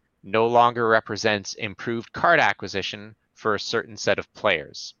economy no longer represents improved card acquisition for a certain set of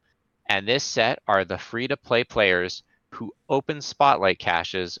players. And this set are the free-to-play players who open spotlight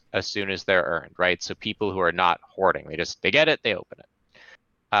caches as soon as they're earned, right? So people who are not hoarding. They get it, they open it.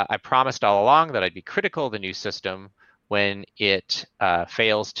 I promised all along that I'd be critical of the new system when it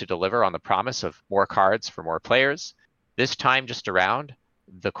fails to deliver on the promise of more cards for more players. This time just around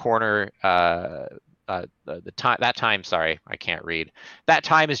the corner, that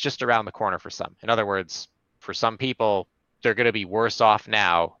time is just around the corner for some. In other words, for some people, they're going to be worse off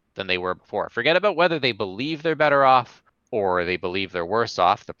now than they were before. Forget about whether they believe they're better off or they believe they're worse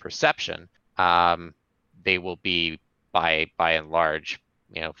off. The perception, they will be by and large,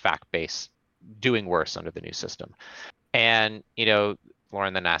 fact-based, doing worse under the new system. And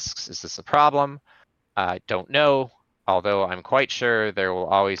Lauren then asks, "Is this a problem?" Don't know. Although I'm quite sure there will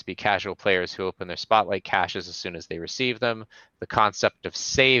always be casual players who open their spotlight caches as soon as they receive them. The concept of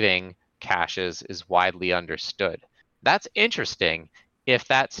saving caches is widely understood. That's interesting if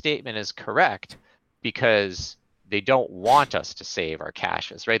that statement is correct, because they don't want us to save our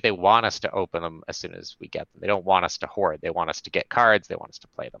caches, right? They want us to open them as soon as we get them. They don't want us to hoard. They want us to get cards. They want us to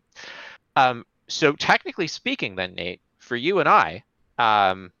play them. So technically speaking, then Nate, for you and I,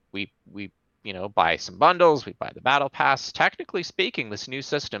 we buy some bundles, we buy the battle pass. Technically speaking, this new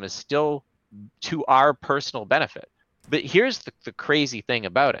system is still to our personal benefit. But here's the crazy thing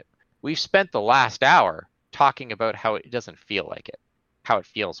about it. We've spent the last hour talking about how it doesn't feel like it, how it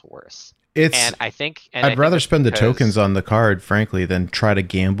feels worse. And I think I'd rather spend the tokens on the card, frankly, than try to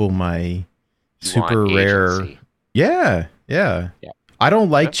gamble my super rare. Yeah. I don't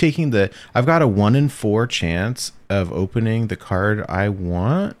like taking I've got a 1 in 4 chance of opening the card I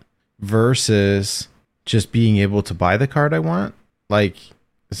want versus just being able to buy the card I want. Like,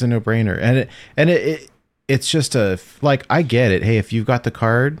 it's a no-brainer. And it's just I get it. Hey, if you've got the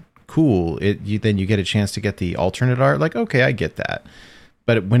card, cool. Then you get a chance to get the alternate art. Like, okay, I get that.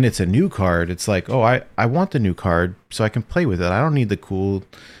 But when it's a new card, it's like, oh, I want the new card so I can play with it. I don't need the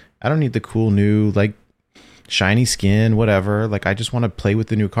cool new, like, shiny skin, whatever. Like, I just want to play with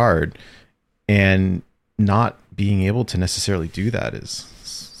the new card, and not being able to necessarily do that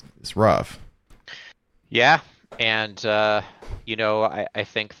is rough. Yeah. And, I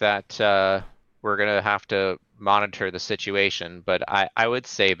think that we're going to have to monitor the situation, but I would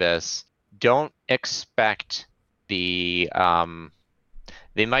say this, don't expect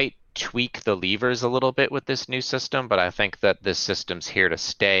they might tweak the levers a little bit with this new system, but I think that this system's here to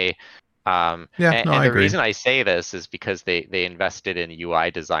stay. I agree. Reason I say this is because they invested in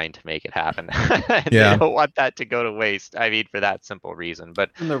UI design to make it happen. They don't want that to go to waste. I mean, for that simple reason.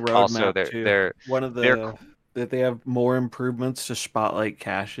 But in the roadmap too, that they have more improvements to spotlight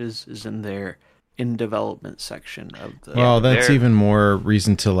caches is in their in development section of the. Well, that's even more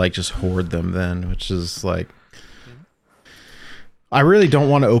reason to like just hoard them then, which is like. I really don't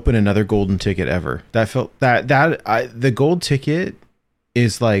want to open another golden ticket ever. The gold ticket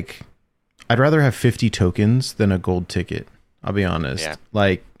is like, I'd rather have 50 tokens than a gold ticket. I'll be honest. Yeah.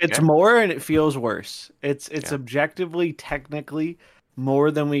 Like, it's more and it feels worse. It's objectively, technically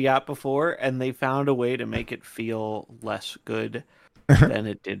more than we got before, and they found a way to make it feel less good than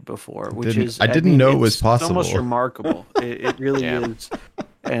it did before, which I didn't know it was possible. It's almost remarkable. It really is.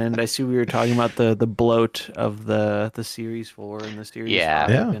 And I see we were talking about the bloat of the Series 4 and the Series 5.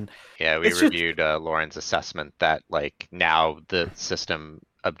 And we reviewed Lauren's assessment that like now the system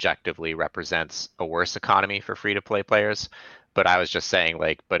objectively represents a worse economy for free-to-play players. But I was just saying,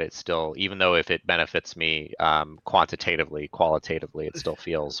 like, but it's still, even though if it benefits me quantitatively, qualitatively, it still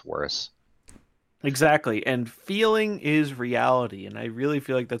feels worse. Exactly. And feeling is reality. And I really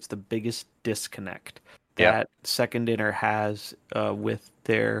feel like that's the biggest disconnect that Second Dinner has with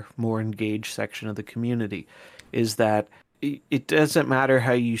their more engaged section of the community, is that it doesn't matter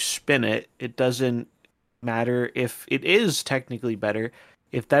how you spin it. It doesn't matter if it is technically better.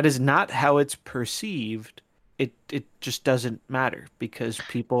 If that is not how it's perceived, it just doesn't matter, because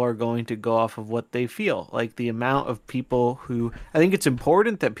people are going to go off of what they feel. Like the amount of people who, I think it's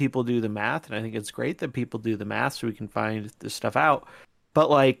important that people do the math, and I think it's great that people do the math so we can find this stuff out.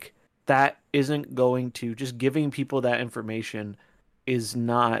 But like, that isn't going to, just giving people that information is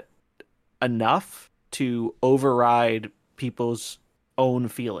not enough to override people's own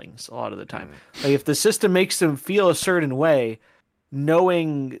feelings a lot of the time. Like if the system makes them feel a certain way,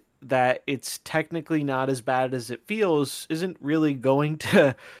 knowing that it's technically not as bad as it feels isn't really going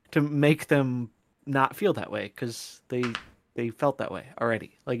to make them not feel that way, because they felt that way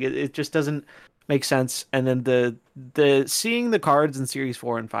already. Like it just doesn't make sense. And then the seeing the cards in Series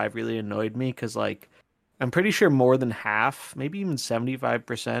 4 and 5 really annoyed me, because like I'm pretty sure more than half, maybe even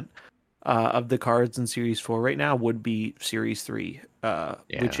 75% of the cards in Series 4 right now would be Series 3,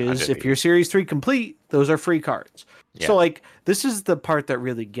 which is, if you're Series 3 complete, those are free cards. Yeah. So like, this is the part that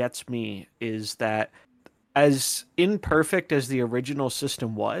really gets me, is that as imperfect as the original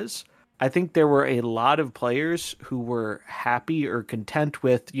system was, I think there were a lot of players who were happy or content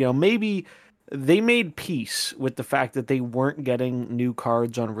with, maybe they made peace with the fact that they weren't getting new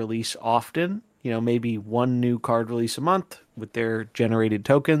cards on release often. Maybe one new card release a month with their generated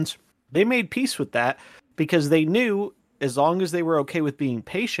tokens. They made peace with that because they knew as long as they were okay with being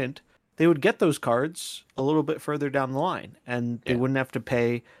patient, they would get those cards a little bit further down the line, and they wouldn't have to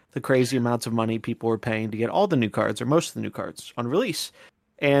pay the crazy amounts of money people were paying to get all the new cards or most of the new cards on release.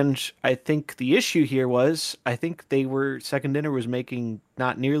 And I think the issue here was, I think Second Dinner was making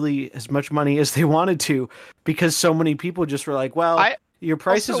not nearly as much money as they wanted to, because so many people just were like, well, your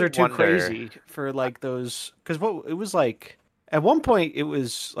prices are too crazy for like those. Because it was like, at one point it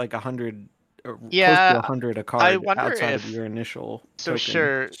was like 100 or close to 100 a card outside of your initial token.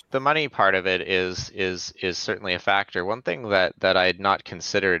 Sure, the money part of it is certainly a factor. One thing that I had not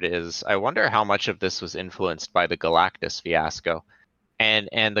considered is, I wonder how much of this was influenced by the Galactus fiasco.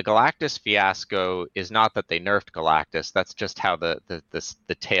 And the Galactus fiasco is not that they nerfed Galactus. That's just how the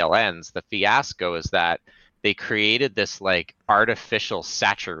tail ends. The fiasco is that they created this like artificial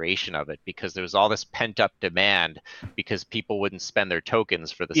saturation of it because there was all this pent up demand because people wouldn't spend their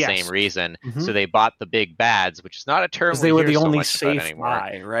tokens for the same reason. So they bought the big bads, which is not a term they were the so only much safe anymore.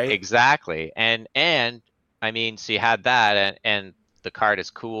 buy, right? Exactly. And I mean, so you had that, and the card is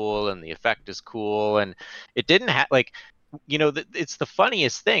cool, and the effect is cool, and it didn't have like. You know, it's the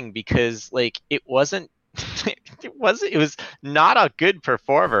funniest thing because like it was not a good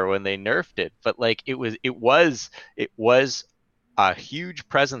performer when they nerfed it, but like it was a huge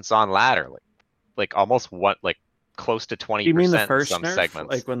presence on ladder, like almost close to 20%. You mean the first some nerf,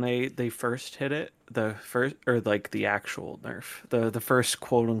 segments. like when they first hit it, the first, or like the actual nerf, the first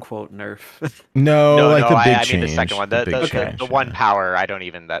quote unquote nerf? No, like the big change. I mean the second one, the one power. I don't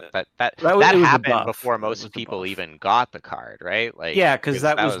even that happened before most people even got the card, right? Like because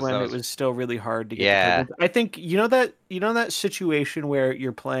that was when it was still really hard to get. Yeah, I think you know that situation where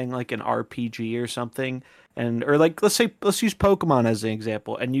you're playing like an RPG or something. Or like let's use Pokemon as an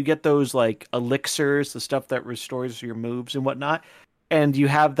example, and you get those like elixirs, the stuff that restores your moves and whatnot, and you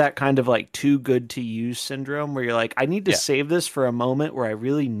have that kind of like too good to use syndrome where you're like, I need to save this for a moment where I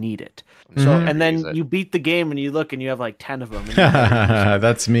really need it. So and then you beat the game and you look and you have like 10 of them.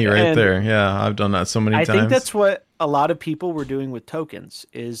 That's me right there. Yeah, I've done that so many times. I think that's what a lot of people were doing with tokens.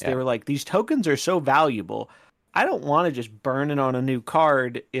 They were like, these tokens are so valuable. I don't want to just burn it on a new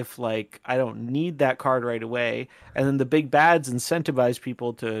card if like I don't need that card right away. And then the big bads incentivize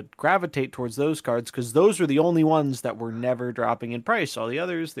people to gravitate towards those cards because those were the only ones that were never dropping in price. All the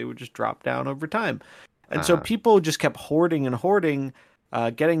others, they would just drop down over time. And so people just kept hoarding and hoarding,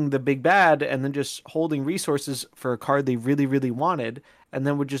 getting the big bad and then just holding resources for a card they really, really wanted, and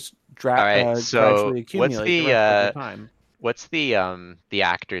then would just gradually accumulate over time. What's the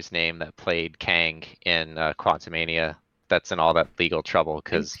actor's name that played Kang in Quantumania? That's in all that legal trouble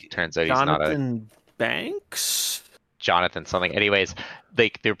because turns out he's not Jonathan Banks. Jonathan something. Anyways,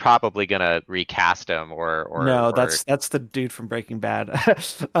 they're probably gonna recast him or no, that's the dude from Breaking Bad.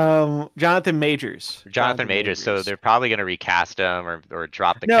 Jonathan Majors. Jonathan Majors. So they're probably gonna recast him or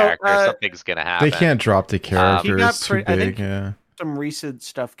drop the character. Something's gonna happen. They can't drop the character. It's too big. Some recent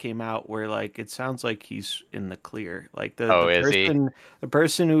stuff came out where like it sounds like he's in the clear. Like the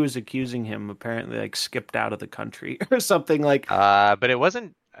person who was accusing him apparently like skipped out of the country or something like. But it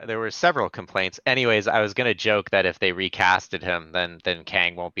wasn't. There were several complaints. Anyways, I was gonna joke that if they recasted him, then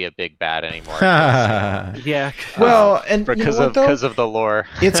Kang won't be a big bad anymore. Yeah. Well, and because of the lore.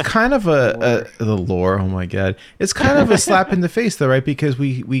 It's kind of the lore. Oh my god, it's kind of a slap in the face though, right? Because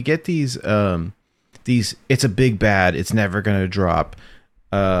we get these it's a big bad, it's never going to drop,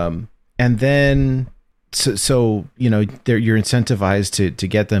 and then so you know you're incentivized to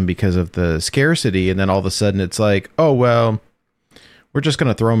get them because of the scarcity, and then all of a sudden it's like, oh well, we're just going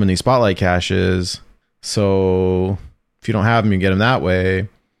to throw them in these spotlight caches, so if you don't have them, you get them that way.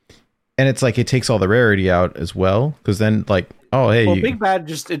 And it's like it takes all the rarity out as well, because then like, oh hey, big bad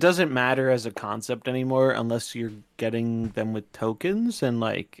it doesn't matter as a concept anymore unless you're getting them with tokens, and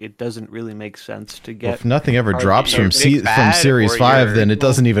like it doesn't really make sense to get. Well, if nothing ever drops from Series 5, then it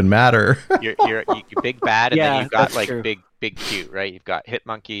doesn't even matter. you're big bad, and then you've got like true. big cute, right? You've got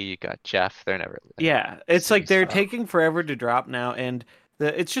Hitmonkey, you've got Jeff. They're never. It's like they're taking forever to drop now, and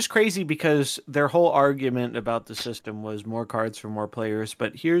it's just crazy because their whole argument about the system was more cards for more players.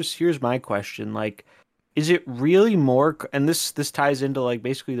 But here's my question: like, is it really more? And this ties into like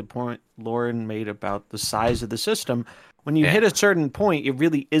basically the point Lauren made about the size of the system. When you hit a certain point, it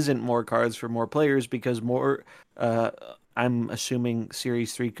really isn't more cards for more players because more. I'm assuming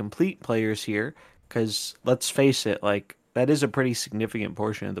Series 3 complete players here, because let's face it, like that is a pretty significant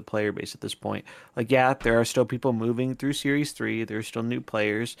portion of the player base at this point. Like, yeah, there are still people moving through Series 3. There's still new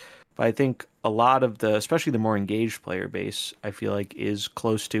players. But I think a lot of especially the more engaged player base, I feel like is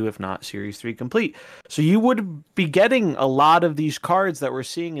close to, if not Series 3 complete. So you would be getting a lot of these cards that we're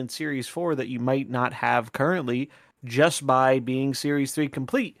seeing in Series 4 that you might not have currently just by being Series 3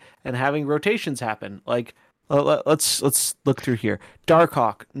 complete and having rotations happen. Like, let's look through here.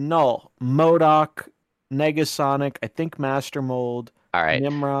 Darkhawk, Null, MODOK, Negasonic, I think Master Mold, all right,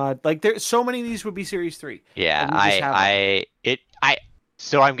 Nimrod. Like there's so many of these would be Series 3. Yeah,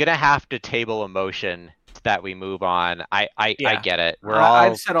 so I'm gonna have to table a motion that we move on. I get it. We're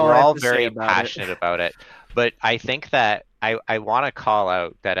all very passionate about it. But I think that I want to call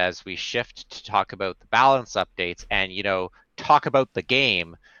out that as we shift to talk about the balance updates and talk about the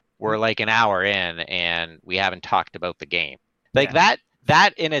game, we're like an hour in and we haven't talked about the game. Like that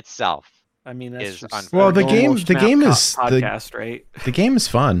in itself I mean, that's just well, the game is podcast, right? The game is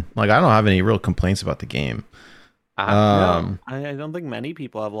fun. Like, I don't have any real complaints about the game. No, I don't think many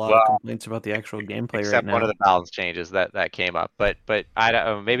people have a lot of complaints about the actual gameplay except right now. One of the balance changes that came up, but I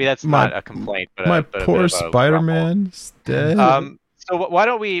don't. Maybe that's not a complaint. But my poor Spider-Man's dead. So why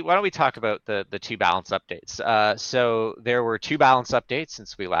don't we talk about the two balance updates? So there were two balance updates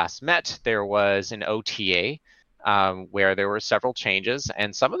since we last met. There was an OTA where there were several changes,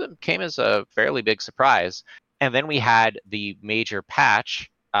 and some of them came as a fairly big surprise. And then we had the major patch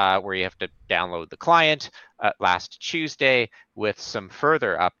where you have to download the client last Tuesday with some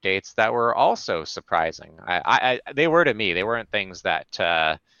further updates that were also surprising. They were to me. They weren't things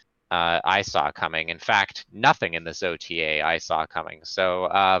that I saw coming. In fact, nothing in this OTA I saw coming. So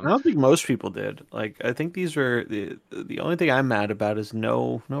I don't think most people did. Like, I think these were the only thing I'm mad about is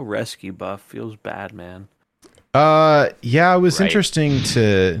no rescue buff. Feels bad, man. Yeah, it was interesting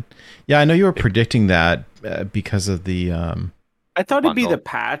to. Yeah, I know you were predicting that because of the. I thought it'd be the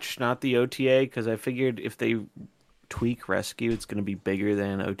patch, not the OTA, because I figured if they tweak rescue, it's going to be bigger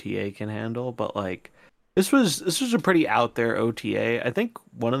than OTA can handle. But like, this was a pretty out there OTA. I think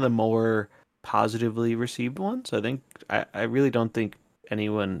one of the more positively received ones. I think I really don't think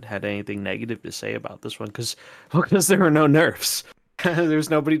anyone had anything negative to say about this one because there were no nerfs. There's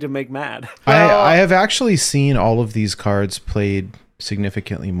nobody to make mad. I have actually seen all of these cards played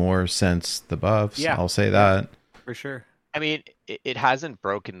significantly more since the buffs. Yeah, I'll say that for sure. I mean, it hasn't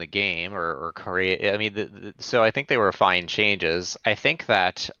broken the game or create. I mean, so I think they were fine changes. I think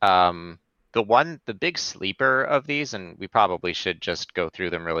that the big sleeper of these, and we probably should just go through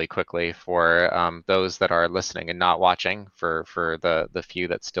them really quickly for those that are listening and not watching. For the few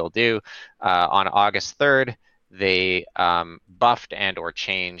that still do, on August 3rd. They buffed and or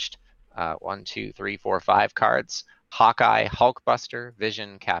changed 1, 2, 3, 4, 5 cards. Hawkeye, Hulkbuster,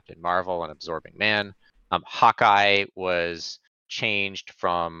 Vision, Captain Marvel, and Absorbing Man. Hawkeye was changed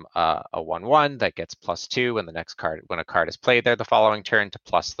from a 1/1 that gets +2 when a card is played there the following turn to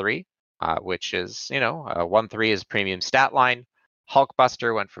 +3, which is, a 1/3 is premium stat line.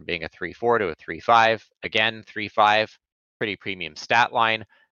 Hulkbuster went from being a 3/4 to a 3/5. Again, 3/5, pretty premium stat line.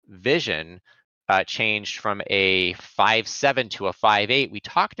 Vision changed from a 5/7 to a 5/8. We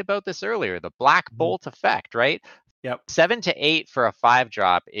talked about this earlier, the Black Bolt effect, right? Yep. 7 to 8 for a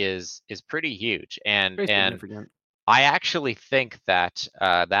 5-drop is pretty huge, and I actually think that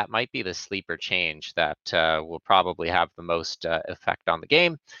that might be the sleeper change that will probably have the most effect on the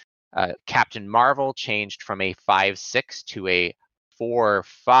game. Captain Marvel changed from a 5/6 to a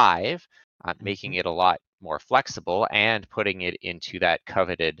 4/5, making it a lot more flexible and putting it into that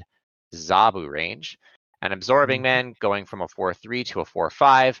coveted Zabu range. And Absorbing Man going from a 4/3 to a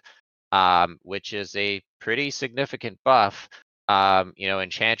 4/5, which is a pretty significant buff.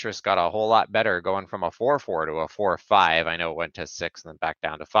 Enchantress got a whole lot better going from a 4/4 to a 4/5. I know it went to 6 and then back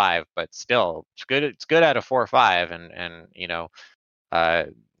down to 5, but still, it's good. It's good at a 4/5, and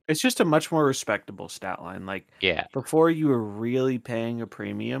it's just a much more respectable stat line. Like, before you were really paying a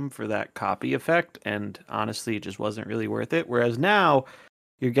premium for that copy effect, and honestly, it just wasn't really worth it. Whereas now,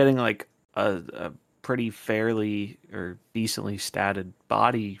 you're getting like a pretty fairly or decently statted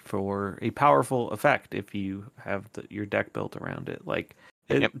body for a powerful effect if you have your deck built around it. Like,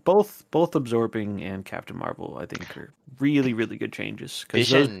 both Absorbing and Captain Marvel, I think, are really, really good changes.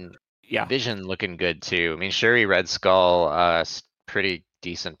 Vision looking good too. I mean, Shuri Red Skull, pretty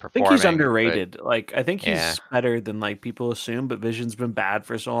decent performing. I think he's underrated. I think he's better than people assume, but Vision's been bad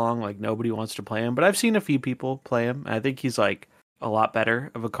for so long, nobody wants to play him. But I've seen a few people play him, and I think he's a lot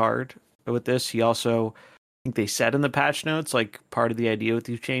better of a card with this. He also, I think they said in the patch notes, part of the idea with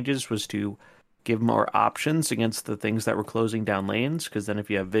these changes was to give more options against the things that were closing down lanes, because then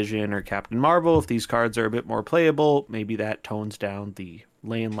if you have Vision or Captain Marvel, if these cards are a bit more playable, maybe that tones down the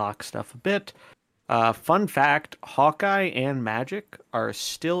lane lock stuff a bit. Fun fact, Hawkeye and Magic are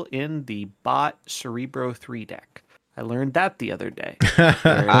still in the bot Cerebro 3 deck. I learned that the other day. They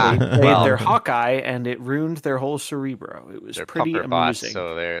played their Hawkeye, and it ruined their whole Cerebro. It was pretty amusing. Bots,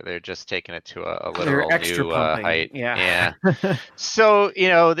 so they're just taking it to a literal new height. Yeah. So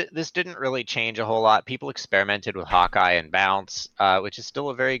this didn't really change a whole lot. People experimented with Hawkeye and Bounce, which is still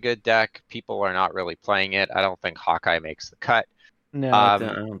a very good deck. People are not really playing it. I don't think Hawkeye makes the cut. No, I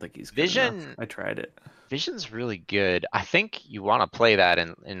don't think he's good Vision enough. I tried it. Vision's really good. I think you want to play that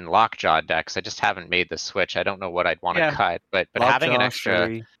in Lockjaw decks. I just haven't made the switch. I don't know what I'd want to cut, but having an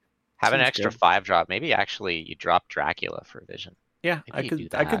extra 5-drop, maybe actually you drop Dracula for Vision. Yeah, I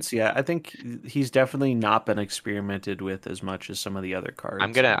could see that. I think he's definitely not been experimented with as much as some of the other cards.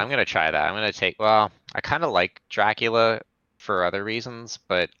 I'm gonna try that. I'm gonna take. Well, I kind of like Dracula for other reasons,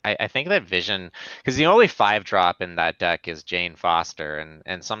 but I think that Vision, because the only 5-drop in that deck is Jane Foster,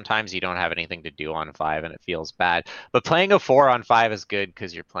 and sometimes you don't have anything to do on 5 and it feels bad. But playing a 4 on 5 is good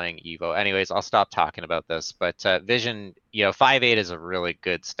because you're playing Evo. Anyways, I'll stop talking about this, but Vision, 5/8 is a really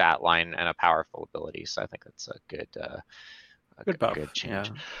good stat line and a powerful ability, so I think that's a good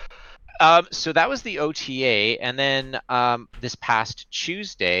change. Yeah. So that was the OTA, and then this past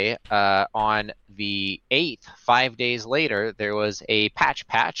Tuesday, on the 8th, 5 days later, there was a patch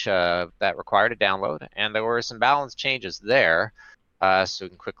that required a download, and there were some balance changes there. So we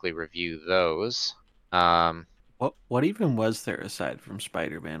can quickly review those. What even was there aside from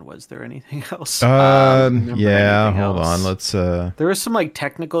Spider-Man? Was there anything else? Hold on. Let's. There were some like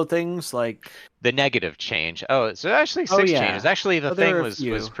technical things, like the negative change. Oh, so actually 6 changes. Actually, the thing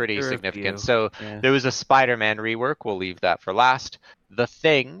was pretty significant. So there was a Spider-Man rework. We'll leave that for last. The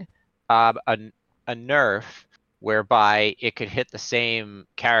Thing, a nerf whereby it could hit the same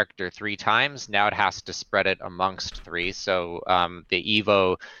character 3 times. Now it has to spread it amongst 3. So the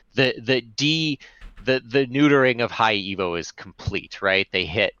Evo, the neutering of high Evo is complete, right? They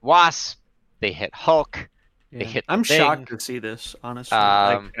hit Wasp, they hit Hulk, they hit the I'm Thing. shocked to see this, honestly.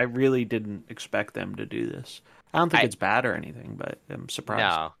 I really didn't expect them to do this. I don't think it's bad or anything, but I'm surprised.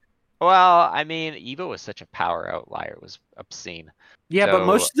 No. Well, I mean, Evo was such a power outlier. It was obscene. Yeah, but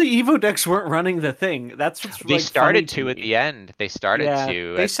most of the Evo decks weren't running the Thing. That's what's they started to at the end. They started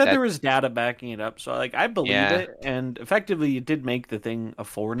to. They said there was data backing it up, so I believe it. And effectively, it did make the Thing a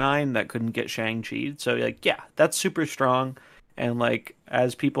 4/9 that couldn't get Shang-Chi'd. So that's super strong. And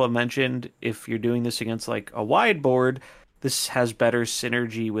as people have mentioned, if you're doing this against a wide board, this has better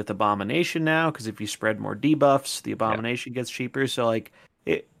synergy with Abomination now, because if you spread more debuffs, the Abomination gets cheaper. So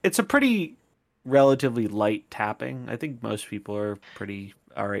it's a pretty relatively light tapping. I think most people are pretty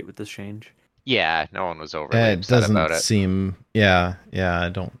all right with this change. Yeah, no one was overly upset about it. I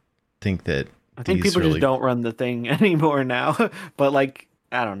don't think that. I think people just don't run the Thing anymore now. But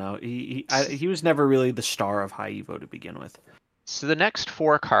I don't know. He was never really the star of high Evo to begin with. So the next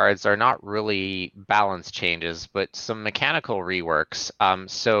 4 cards are not really balance changes, but some mechanical reworks.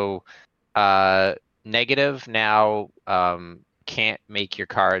 Negative now can't make your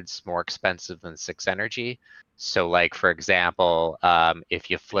cards more expensive than 6 energy. So for example, if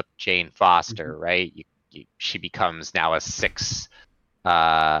you flip Jane Foster, right, she becomes now a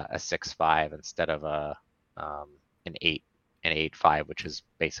 6/5 instead of an 8/5, which is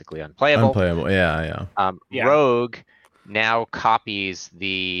basically unplayable. Rogue now copies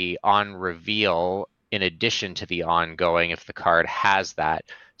the on reveal in addition to the ongoing if the card has that.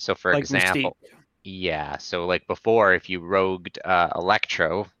 So for example, so before, if you rogued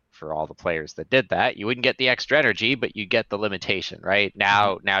Electro, for all the players that did that, you wouldn't get the extra energy, but you get the limitation, right?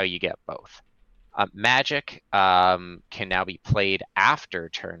 Now you get both. Magic can now be played after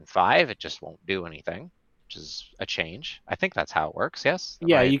turn 5. It just won't do anything, which is a change. I think that's how it works. Yes.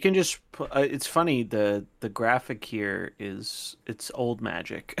 You can just. It's funny. The graphic here it's old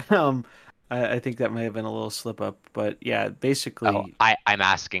Magic. I think that may have been a little slip up, but basically. I'm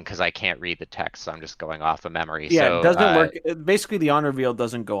asking because I can't read the text, so I'm just going off of memory. Yeah, it doesn't work. Basically, the on reveal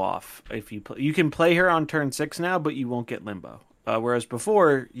doesn't go off if you play. You can play her on turn 6 now, but you won't get Limbo. Whereas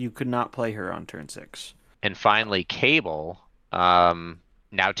before, you could not play her on turn 6. And finally, Cable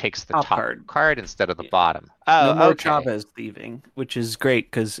now takes the top card instead of the bottom. No more Chavez thieving, which is great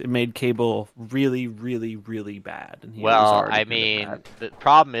because it made Cable really, really, really bad. And the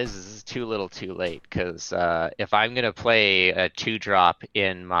problem is too little too late, because if I'm going to play a 2-drop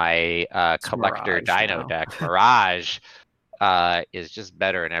in my collector Mirage Dino deck, Mirage is just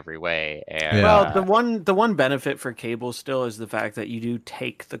better in every way. And, well, the one benefit for Cable still is the fact that you do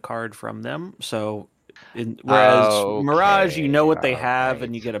take the card from them, so... Whereas Mirage, you know what they have,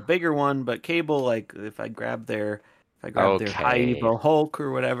 and you get a bigger one. But Cable, if I grab their high Evo Hulk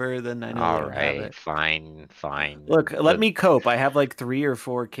or whatever, then I know I don't have it. Fine. Look, let me cope. I have 3 or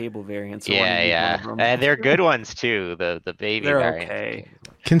 4 Cable variants. And they're good ones too. The baby variants. Okay.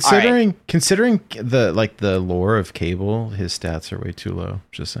 Considering the lore of Cable, his stats are way too low.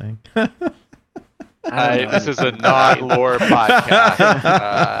 Just saying. This is a non-lore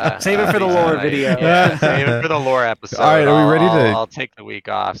podcast. Save it for the lore video. Save it for the lore episode. All right, are we ready to? I'll take the week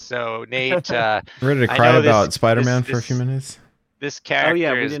off. So, Nate, ready to cry about Spider-Man for a few minutes? This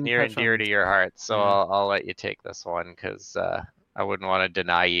character is near and dear to your heart, so I'll let you take this one because I wouldn't want to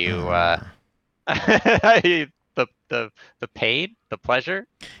deny you the pain, the pleasure.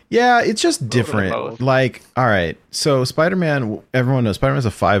 Yeah, it's just different. All right, so Spider-Man, everyone knows Spider-Man's a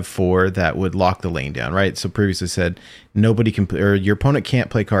 5/4 that would lock the lane down, right? So previously said nobody can, or your opponent can't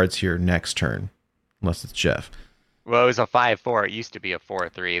play cards here next turn unless it's Jeff. Well, it was a 5/4. It used to be a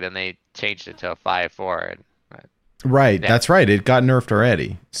 4/3. Then they changed it to a 5/4. And, Right, yeah. that's right. It got nerfed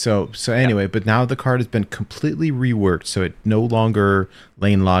already. So anyway, but now the card has been completely reworked, so it no longer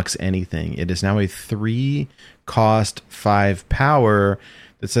lane locks anything. It is now a 3 cost 5 power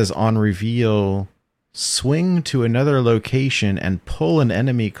that says on reveal, swing to another location and pull an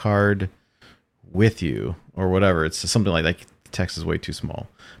enemy card with you, or whatever. It's something like that. The text is way too small.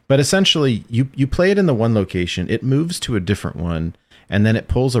 But essentially, you play it in the one location, it moves to a different one, and then it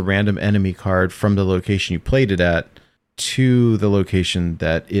pulls a random enemy card from the location you played it at to the location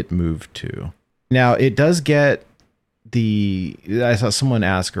that it moved to. Now, it does get I saw someone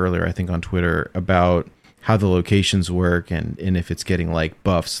ask earlier, I think on Twitter, about how the locations work and if it's getting like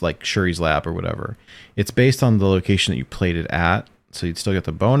buffs like Shuri's Lab or whatever. It's based on the location that you played it at, so you'd still get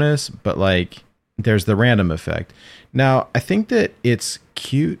the bonus, but like there's the random effect. Now, I think that it's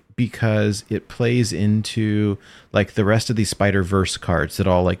cute because it plays into like the rest of these Spider-Verse cards that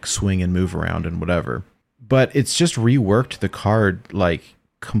all like swing and move around and whatever. But it's just reworked the card like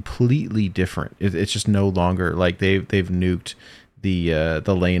completely different. It's just no longer like they've nuked the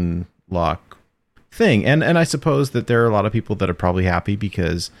lane lock thing. And I suppose that there are a lot of people that are probably happy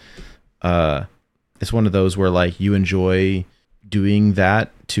because it's one of those where like you enjoy doing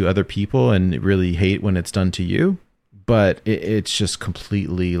that to other people and really hate when it's done to you. But it's just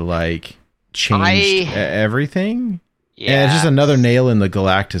completely like changed everything. Yeah. And it's just another nail in the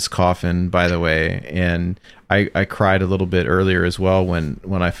Galactus coffin, by the way. And I cried a little bit earlier as well when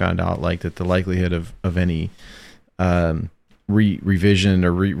I found out like that the likelihood of any revision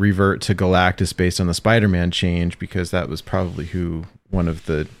or revert to Galactus based on the Spider-Man change, because that was probably who one of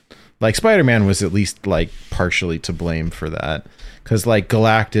the like Spider-Man was at least like partially to blame for that. Because like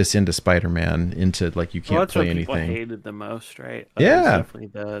Galactus into Spider-Man into like you can't play anything. People hated the most, right? Yeah, definitely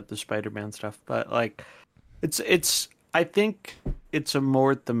the Spider-Man stuff. But like, it's I think it's a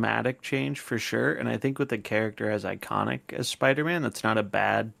more thematic change for sure. And I think with a character as iconic as Spider-Man, that's not a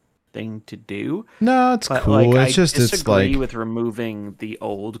bad thing to do. No, it's cool. Like, it's just it's like with removing the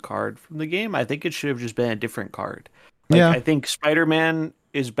old card from the game. I think it should have just been a different card. Like, yeah, I think Spider-Man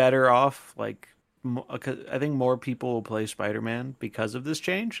is better off. Like, I think more people will play Spider-Man because of this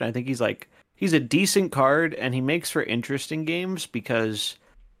change. And I think he's a decent card, and he makes for interesting games because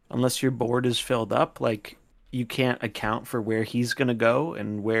unless your board is filled up, like you can't account for where he's going to go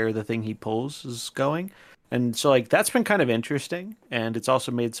and where the thing he pulls is going. And so like that's been kind of interesting, and it's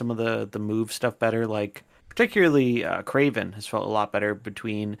also made some of the move stuff better. Like particularly Kraven has felt a lot better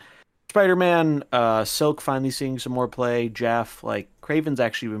between Spider-Man, Silk finally seeing some more play, Jeff. Like Kraven's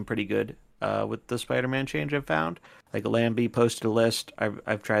actually been pretty good with the Spider-Man change I've found. Like Lamby posted a list.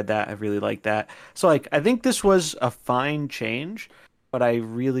 I've tried that. I really like that. So like I think this was a fine change, but I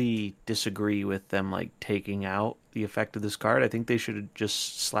really disagree with them like taking out the effect of this card. I think they should have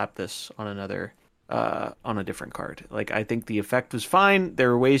just slapped this on on a different card. Like I think the effect was fine. There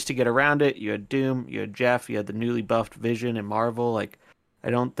were ways to get around it. You had Doom, you had Jeff, you had the newly buffed Vision and Marvel. Like I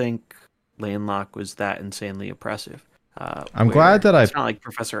don't think lane lock was that insanely oppressive. I'm glad that it's not like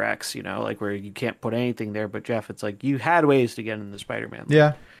Professor X, like where you can't put anything there. But Jeff, it's like you had ways to get in the Spider-Man.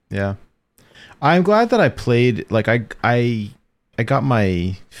 Yeah. I'm glad that I played. Like I got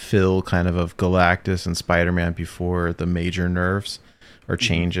my fill kind of Galactus and Spider-Man before the major nerfs or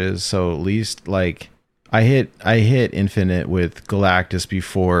changes. So at least like I hit Infinite with Galactus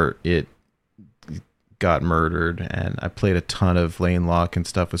before it got murdered, and I played a ton of lane lock and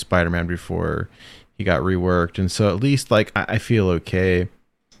stuff with Spider-Man before he got reworked, and so at least like I feel okay.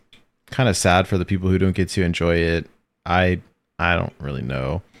 Kind of sad for the people who don't get to enjoy it. I don't really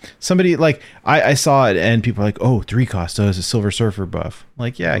know. Somebody like I saw it and people are like, oh, 3 cost does a Silver Surfer buff.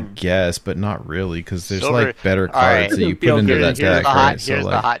 Like, yeah, I guess, but not really, because there's like better cards that you put into that deck. Here's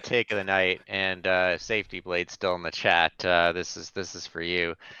the hot take of the night, and Safety Blade still in the chat. This is for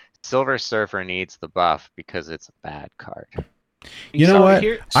you. Silver Surfer needs the buff because it's a bad card. You know what?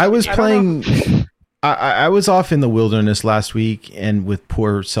 I was playing. I was off in the wilderness last week, and with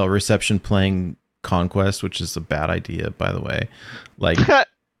poor cell reception, playing Conquest, which is a bad idea, by the way. Like,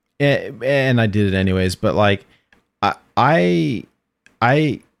 and I did it anyways. But like, I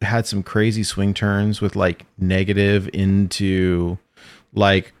had some crazy swing turns with like negative into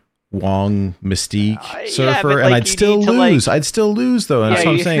like Wong Mystique Surfer, and I'd still lose. I'd still lose though. And that's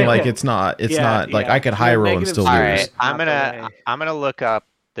what I'm saying. Like, it's not like I could high roll and still lose. All right, I'm gonna look up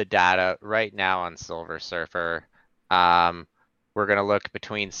the data right now on Silver Surfer. We're gonna look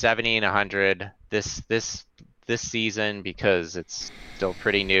between 70 and 100 this season because it's still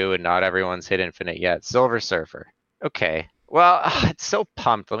pretty new and not everyone's hit Infinite yet. Silver Surfer. Okay. Well, it's so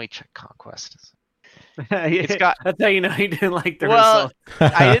pumped. Let me check Conquest. It's got. That's how you know you didn't like the result.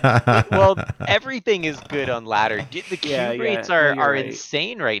 Everything is good on ladder. The cube rates are right.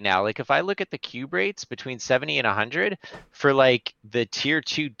 insane right now. Like if I look at the cube rates between 70 and 100 for like the tier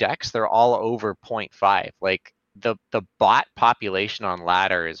 2 decks, they're all over 0.5. Like the bot population on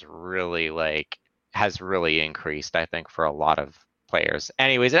ladder is really has really increased, I think, for a lot of players.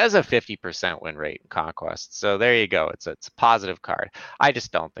 Anyways, it has a 50% win rate in Conquest. So there you go. It's a positive card. I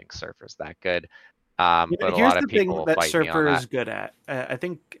just don't think Surfer's that good. But a lot of people that fight Surfer me on is good at. I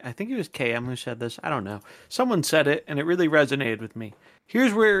think it was KM who said this. I don't know. Someone said it, and it really resonated with me.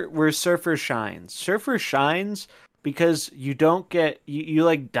 Here's where Surfer shines. Surfer shines because you don't get you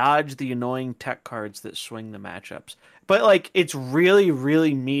like dodge the annoying tech cards that swing the matchups. But like it's really,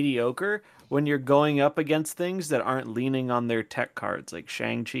 really mediocre when you're going up against things that aren't leaning on their tech cards, like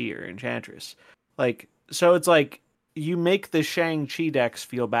Shang-Chi or Enchantress. Like so, it's like. You make the Shang-Chi decks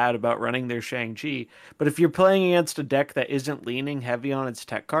feel bad about running their Shang-Chi, but if you're playing against a deck that isn't leaning heavy on its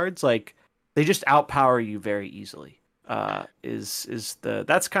tech cards, like they just outpower you very easily.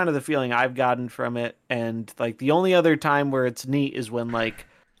 That's kind of the feeling I've gotten from it, and like the only other time where it's neat is when like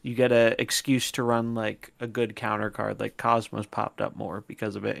you get an excuse to run like a good counter card, like Cosmo's popped up more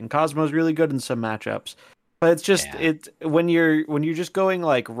because of it, and Cosmo's really good in some matchups. But it's just when you're just going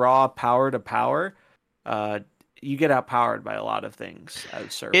like raw power to power, you get outpowered by a lot of things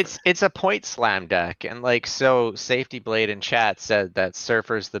as Surfer. It's a point slam deck, and like so Safety Blade in chat said that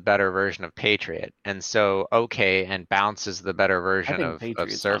Surfer's the better version of Patriot, and so and Bounce is the better version of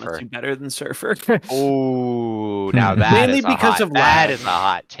Surfer. Honestly better than Surfer. Oh, now that mainly is because of that is a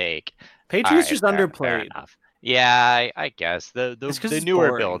hot take. Patriot's just underplayed. Fair enough. Yeah, I guess the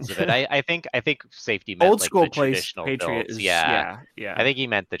newer builds of it. I think Safety meant old like school the traditional Patriot builds. Is, yeah. I think he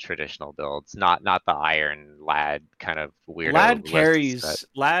meant the traditional builds, not the Iron Lad kind of weirdo. Hardcore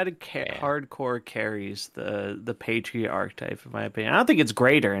carries the Patriot archetype, in my opinion. I don't think it's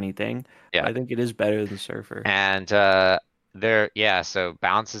great or anything. Yeah, I think it is better than Surfer. And so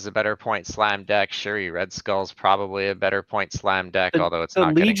Bounce is a better point slam deck. Shuri Red Skull's probably a better point slam deck, although it's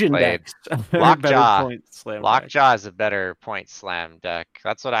not Legion getting played. Lockjaw is a better point slam deck.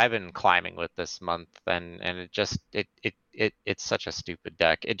 That's what I've been climbing with this month, and it's such a stupid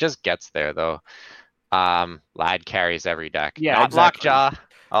deck. It just gets there though. Lad carries every deck. Yeah, not exactly. Lockjaw.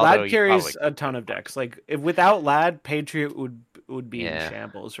 Lad carries a ton of decks. Like without Lad, Patriot would be in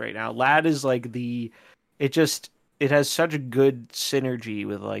shambles right now. Lad is like it has such a good synergy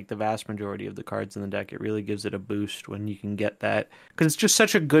with like the vast majority of the cards in the deck. It really gives it a boost when you can get that, because it's just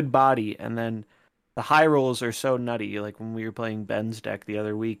such a good body. And then the high rolls are so nutty. Like when we were playing Ben's deck the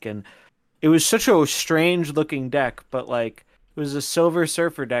other week, and it was such a strange looking deck, but like it was a Silver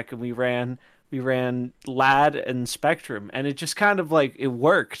Surfer deck, and we ran Lad and Spectrum, and it just kind of like it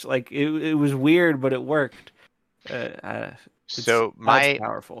worked. Like it was weird, but it worked. So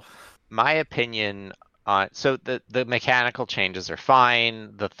powerful. My opinion. So the mechanical changes are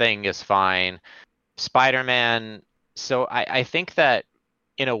fine. The thing is fine. Spider-Man. So I think that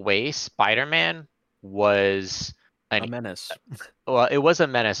in a way, Spider-Man was a menace. Well, it was a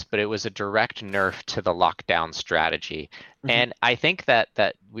menace, but it was a direct nerf to the lockdown strategy. Mm-hmm. And I think that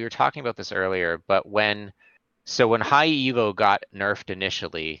we were talking about this earlier, but when High Evo got nerfed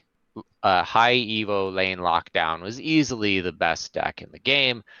initially, High Evo lane lockdown was easily the best deck in the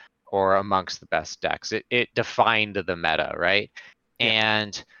game, or amongst the best decks. It defined the meta, right? Yeah.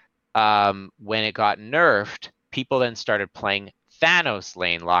 And when it got nerfed, people then started playing Thanos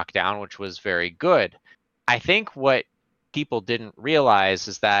lane lockdown, which was very good. I think what people didn't realize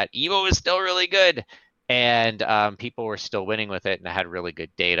is that Evo is still really good, and people were still winning with it, and it had really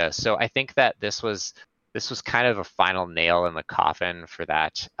good data. So I think that this was kind of a final nail in the coffin for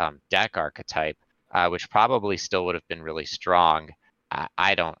that deck archetype, which probably still would have been really strong.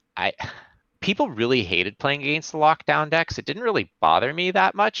 People really hated playing against the lockdown decks. It didn't really bother me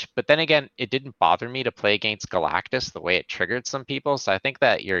that much, but then again, it didn't bother me to play against Galactus the way it triggered some people. So I think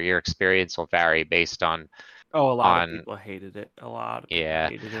that your experience will vary based on. A lot of people hated it.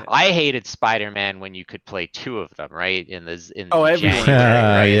 Hated it. I hated Spider-Man when you could play two of them, right? Everyone.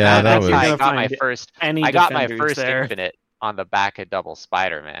 Right? That's how I got my first. I got my first there. Infinite on the back of double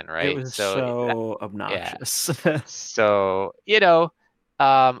Spider-Man, right? It was so obnoxious. Yeah. So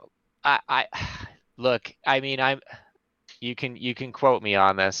I look. I mean, you can quote me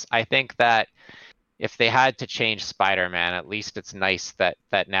on this. I think that if they had to change Spider-Man, at least it's nice that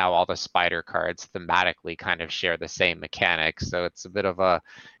now all the Spider cards thematically kind of share the same mechanics. So it's a bit of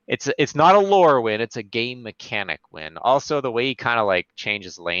it's not a lore win, it's a game mechanic win. Also, the way he kind of like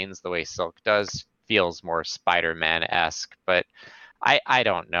changes lanes, the way Silk does, feels more Spider-Man-esque. But I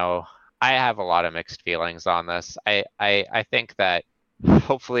don't know. I have a lot of mixed feelings on this. I think that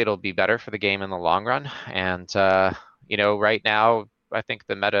hopefully it'll be better for the game in the long run. And right now I think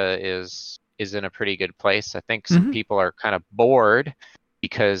the meta is in a pretty good place. I think some people are kind of bored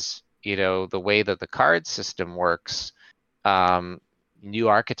because the way that the card system works, new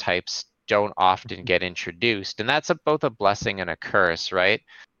archetypes don't often get introduced, and that's both a blessing and a curse, right?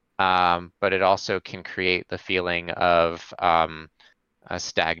 But it also can create the feeling of a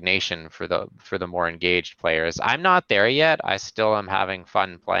stagnation for the more engaged players. I'm not there yet. I still am having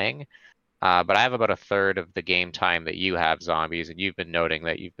fun playing, but I have about a third of the game time that you have, Zombies, and you've been noting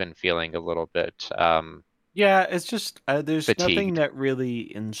that you've been feeling a little bit. Yeah, it's just there's fatigued. Nothing that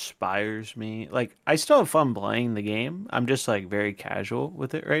really inspires me. Like, I still have fun playing the game. I'm just like very casual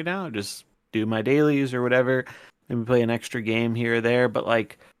with it right now. Just do my dailies or whatever. Maybe play an extra game here or there. But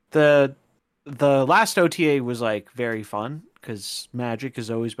like the last OTA was like very fun because Magic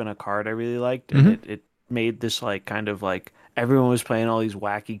has always been a card I really liked, and it made this like kind of like everyone was playing all these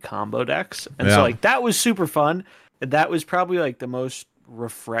wacky combo decks, and so like that was super fun. And that was probably like the most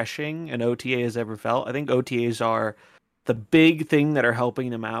refreshing an OTA has ever felt. I think OTAs are the big thing that are helping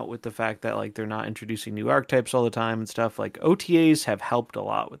them out with the fact that like they're not introducing new archetypes all the time and stuff. Like OTAs have helped a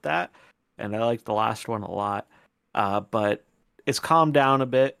lot with that, and I like the last one a lot. But it's calmed down a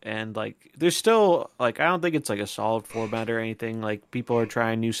bit, and like there's still like I don't think it's like a solid format or anything. Like people are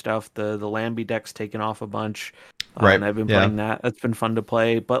trying new stuff. The Lamby deck's taken off a bunch, right? And I've been playing that. That's been fun to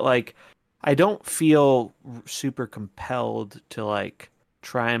play, but like I don't feel super compelled to like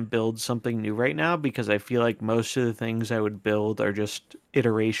try and build something new right now, because I feel like most of the things I would build are just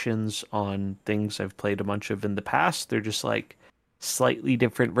iterations on things I've played a bunch of in the past. They're just like slightly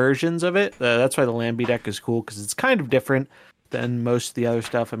different versions of it. That's why the Lamby deck is cool, because it's kind of different than most of the other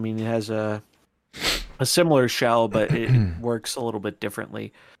stuff. I mean, it has a similar shell, but it works a little bit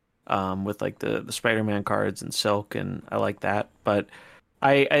differently with like the Spider-Man cards and Silk, and I like that. But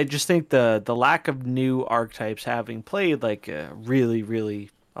I just think the lack of new archetypes, having played like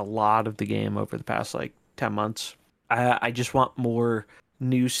really a lot of the game over the past like 10 months, I just want more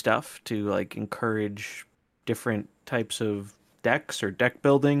new stuff to like encourage different types of decks or deck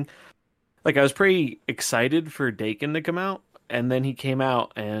building. Like I was pretty excited for Dakin to come out, and then he came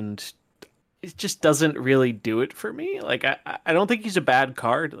out and it just doesn't really do it for me. Like I don't think he's a bad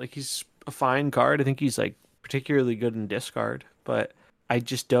card. Like he's a fine card. I think he's like particularly good in discard, but I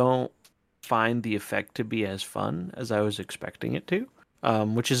just don't find the effect to be as fun as I was expecting it to,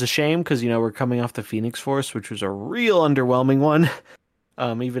 which is a shame because, we're coming off the Phoenix Force, which was a real underwhelming one,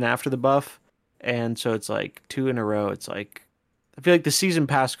 even after the buff. And so it's like 2 in a row. It's like, I feel like the season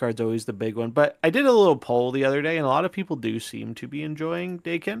pass card's always the big one. But I did a little poll the other day, and a lot of people do seem to be enjoying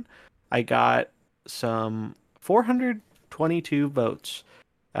Dakin. I got some 422 votes,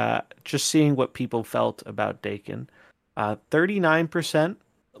 just seeing what people felt about Dakin. 39%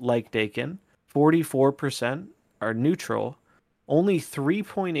 like Dakin, 44% are neutral, only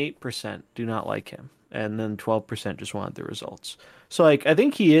 3.8% do not like him, and then 12% just wanted the results. So like I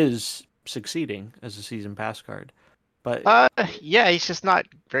think he is succeeding as a season pass card. But yeah, he's just not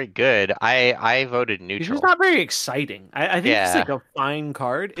very good. I voted neutral. He's just not very exciting. I think he's like a fine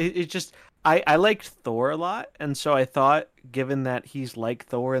card. It just I liked Thor a lot, and so I thought, given that he's like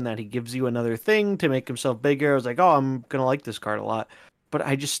Thor and that he gives you another thing to make himself bigger, I was like, oh, I'm gonna like this card a lot. But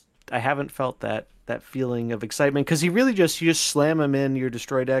I haven't felt that feeling of excitement, because you just slam him in your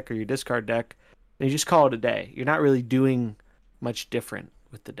destroy deck or your discard deck, and you just call it a day. You're not really doing much different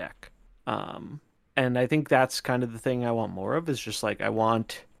with the deck. And I think that's kind of the thing I want more of, is just like I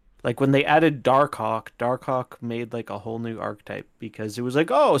want, like when they added Darkhawk made like a whole new archetype, because it was like,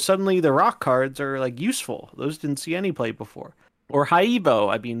 oh, suddenly the rock cards are like useful. Those didn't see any play before. Or High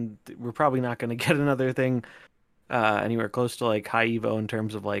Evo. I mean, we're probably not going to get another thing anywhere close to like High Evo in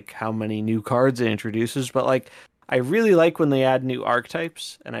terms of like how many new cards it introduces. But like, I really like when they add new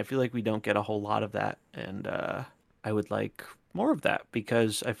archetypes, and I feel like we don't get a whole lot of that. And I would like more of that,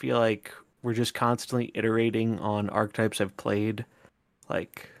 because I feel like we're just constantly iterating on archetypes I've played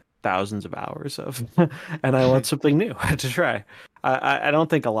like thousands of hours of, and I want something new to try. I don't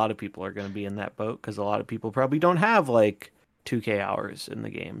think a lot of people are going to be in that boat, because a lot of people probably don't have like 2K hours in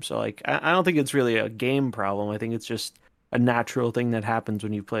the game. So like, I don't think it's really a game problem. I think it's just a natural thing that happens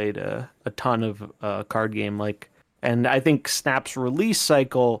when you played a ton of a card game. Like, and I think Snap's release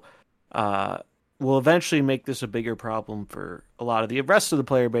cycle will eventually make this a bigger problem for a lot of the rest of the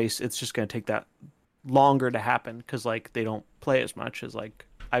player base. It's just going to take that longer to happen, because like they don't play as much as like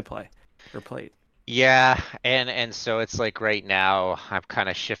I play or played. Yeah, and so it's like right now I've kind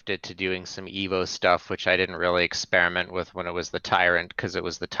of shifted to doing some Evo stuff, which I didn't really experiment with when it was the Tyrant, because it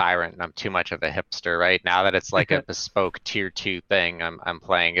was the Tyrant and I'm too much of a hipster. Right now that it's like a bespoke tier 2 thing, I'm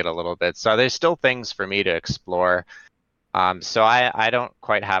playing it a little bit. So there's still things for me to explore. So I don't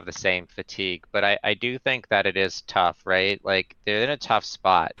quite have the same fatigue, but I do think that it is tough, right? Like they're in a tough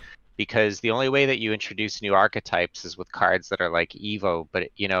spot because the only way that you introduce new archetypes is with cards that are like Evo, but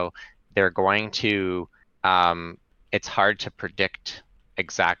they're going to it's hard to predict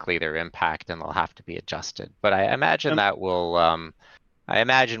exactly their impact and they'll have to be adjusted. But I imagine that will I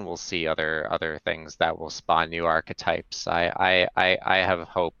imagine we'll see other things that will spawn new archetypes. I have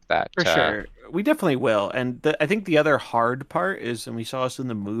hope that for sure we definitely will. And I think the other hard part is, and we saw this in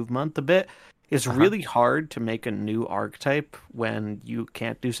the move month a bit, it's really hard to make a new archetype when you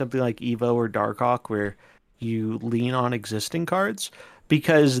can't do something like Evo or Darkhawk where you lean on existing cards,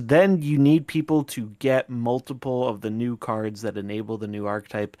 because then you need people to get multiple of the new cards that enable the new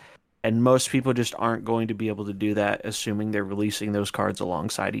archetype. And most people just aren't going to be able to do that, assuming they're releasing those cards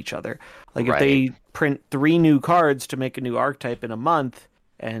alongside each other. Like if they print 3 new cards to make a new archetype in a month,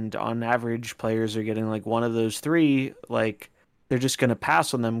 and on average players are getting like one of those 3, like they're just going to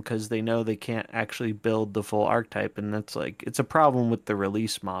pass on them because they know they can't actually build the full archetype. And that's like, it's a problem with the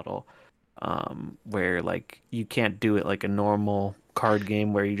release model, where like you can't do it like a normal card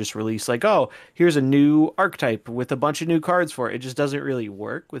game where you just release like, oh, here's a new archetype with a bunch of new cards for it. It just doesn't really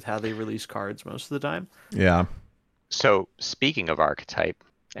work with how they release cards most of the time. Yeah. So speaking of archetype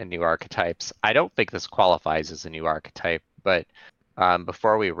and new archetypes, I don't think this qualifies as a new archetype, but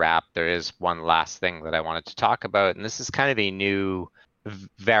before we wrap, there is one last thing that I wanted to talk about, and this is kind of a new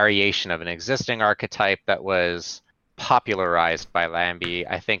variation of an existing archetype that was popularized by Lamby.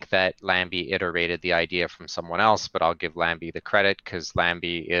 I think that Lamby iterated the idea from someone else, but I'll give Lamby the credit because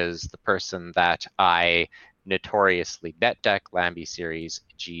Lamby is the person that I notoriously bet deck, Lamby series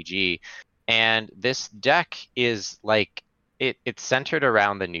GG. And this deck is like, it's centered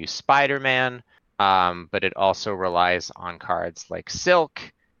around the new Spider-Man, but it also relies on cards like Silk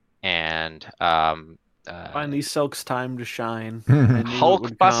and finally Silk's time to shine.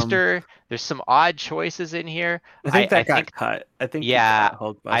 Hulkbuster. There's some odd choices in here. I think that got cut. I think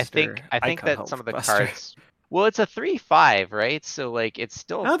Hulkbuster. I think that some of the cards. Well, it's a 3/5, right? So like it's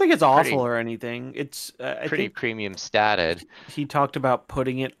still. I don't think it's awful or anything. It's pretty premium statted. He talked about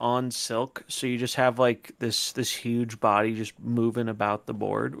putting it on Silk, so you just have like this huge body just moving about the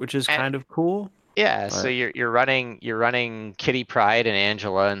board, which is kind of cool. Yeah, but... so you're running Kitty Pryde and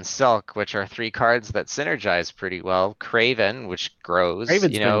Angela and Silk, which are 3 cards that synergize pretty well. Craven, which grows.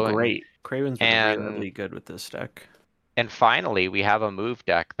 Craven's been great. Craven's been really good with this deck. And finally, we have a move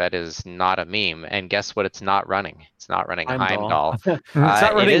deck that is not a meme. And guess what? It's not running. It's not running Heimdall. It's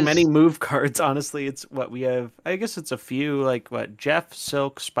not running many move cards. Honestly, it's what we have. I guess it's a few, like what Jeff,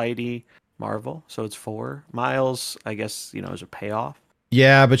 Silk, Spidey, Marvel. So it's 4. Miles, I guess, is a payoff.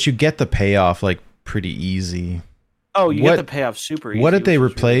 Yeah, but you get the payoff like pretty easy. Oh, you get the payoff super easy. What did they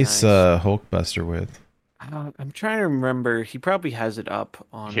replace really nice. Hulkbuster with? I'm trying to remember. He probably has it up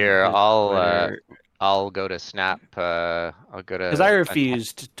on here. I'll go to Snap. I'll go to, because I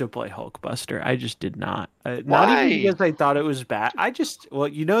refused to play Hulkbuster. I just did not. Not even because I thought it was bad.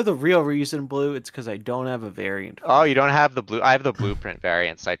 The real reason, Blue. It's because I don't have a variant. Oh, you don't have the blue. I have the blueprint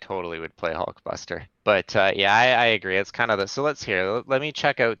variants. I totally would play Hulkbuster. But yeah, I agree. It's kind of the. So let's hear. Let me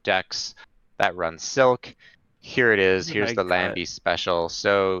check out decks that run Silk. Here it is. Here's the Lamby special.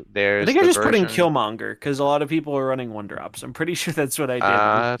 So there's. I think I just put in Killmonger because a lot of people are running 1-drops. I'm pretty sure that's what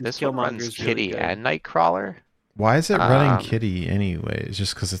I did. This one runs Kitty and Nightcrawler. Why is it running Kitty anyway? It's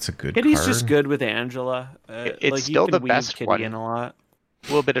just because it's a good Kitty's card? Just good with Angela. It's still the best Kitty one. In a lot.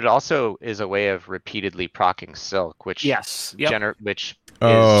 Well, but it also is a way of repeatedly proccing Silk, which which is good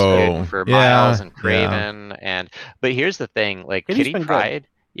for Miles and Craven. But here's the thing, like Kitty Pryde.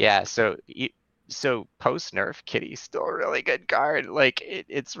 Yeah, so post nerf, Kitty's still a really good card. Like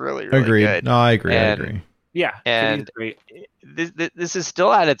it's really good. No, I agree. I agree. Yeah, and great. This is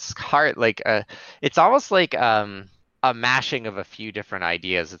still at its heart. Like it's almost like a mashing of a few different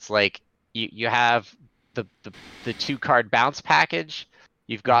ideas. It's like you have the 2-card bounce package.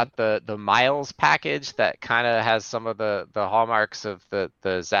 You've got the Miles package that kind of has some of the hallmarks of the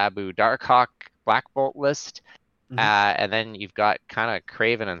Zabu Darkhawk Black Bolt list. And then you've got kind of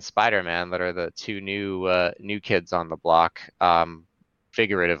Craven and Spider-Man that are the 2 new kids on the block,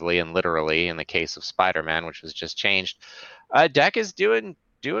 figuratively and literally in the case of Spider-Man, which was just changed. Deck is doing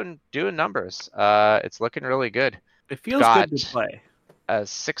numbers. It's looking really good. It feels good to play.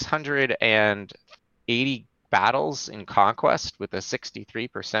 680 battles in Conquest with a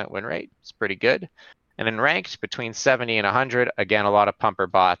 63% win rate. It's pretty good. And in Ranked, between 70 and 100, again, a lot of pumper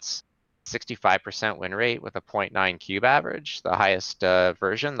bots. 65% win rate with a 0.9 cube average, the highest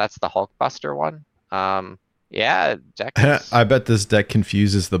version. That's the Hulkbuster one. Yeah, deck is... I bet this deck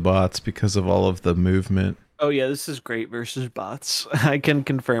confuses the bots because of all of the movement. Oh yeah, this is great versus bots. I can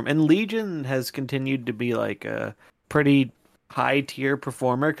confirm. And Legion has continued to be like a pretty high tier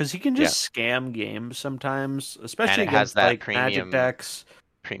performer because he can just scam games sometimes, especially against like premium, Magic decks.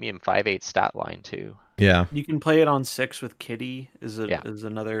 Premium 5/8 stat line too. Yeah, you can play it on 6 with Kitty. Is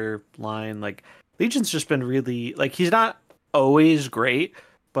another line. Like Legion's just been really like he's not always great,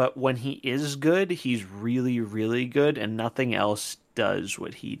 but when he is good, he's really really good, and nothing else does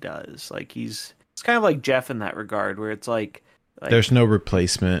what he does. Like it's kind of like Jeff in that regard, where it's like there's no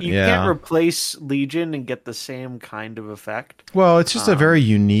replacement. You can't replace Legion and get the same kind of effect. Well, it's just a very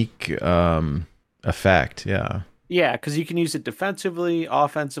unique effect. Yeah. Yeah, because you can use it defensively,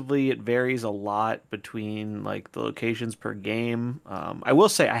 offensively. It varies a lot between like the locations per game. I will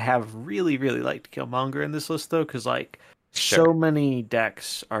say I have really, really liked Killmonger in this list though, because like so many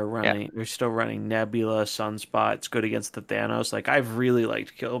decks are running. They're still running Nebula, Sunspot. It's good against the Thanos. Like I've really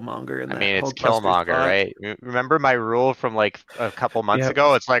liked Killmonger. I mean, it's Killmonger, right? Remember my rule from like a couple months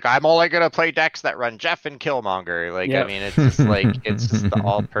ago? It's like I'm only gonna play decks that run Jeff and Killmonger. Like I mean, it's just like it's just the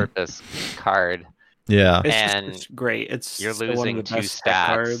all-purpose card. Yeah, it's great. You're losing 2 stats.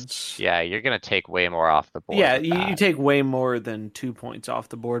 Cards. Yeah, you're gonna take way more off the board. Yeah, you take way more than 2 points off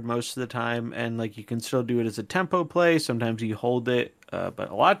the board most of the time, and like you can still do it as a tempo play. Sometimes you hold it, but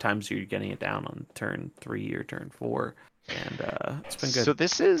a lot of times you're getting it down on turn 3 or turn 4, and it's been good. So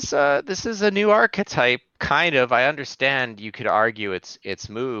this is a new archetype, kind of. I understand you could argue it's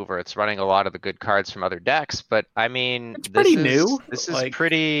move or it's running a lot of the good cards from other decks, but I mean, it's pretty new. This is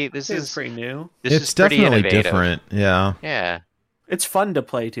pretty new. It's definitely different. Yeah. Yeah. It's fun to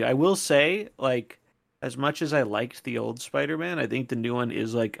play too. I will say, like, as much as I liked the old Spider-Man, I think the new one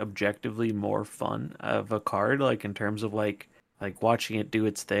is like objectively more fun of a card, like in terms of like watching it do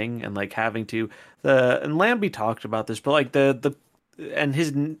its thing and like having to and Lamby talked about this, but like the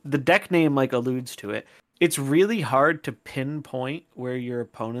deck name like alludes to it. It's really hard to pinpoint where your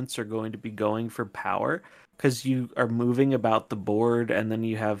opponents are going to be going for power because you are moving about the board, and then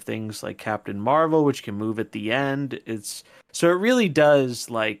you have things like Captain Marvel, which can move at the end. So it really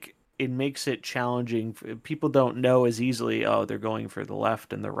does, like, it makes it challenging. People don't know as easily, oh, they're going for the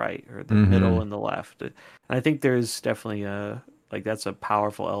left and the right, or the middle and the left. And I think there's definitely that's a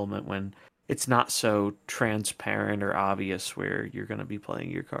powerful element when it's not so transparent or obvious where you're going to be playing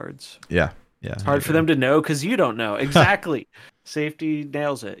your cards. Yeah. It's hard for them to know because you don't know. Exactly. Safety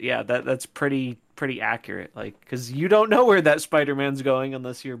nails it. Yeah, that's pretty accurate. Like, because you don't know where that Spider-Man's going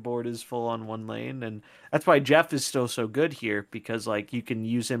unless your board is full on one lane. And that's why Jeff is still so good here, because like you can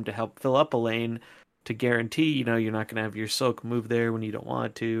use him to help fill up a lane to guarantee, you're not going to have your Silk move there when you don't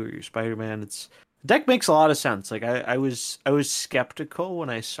want it to, or your Spider-Man. The deck makes a lot of sense. Like I was skeptical when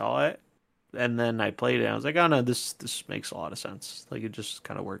I saw it, and then I played it and I was like, oh no, this makes a lot of sense. Like it just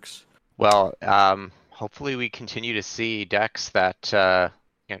kind of works. Well, hopefully we continue to see decks that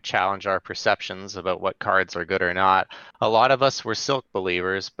challenge our perceptions about what cards are good or not. A lot of us were Silk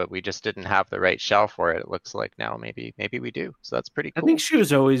believers, but we just didn't have the right shell for it. It looks like now maybe we do. So that's pretty cool. I think she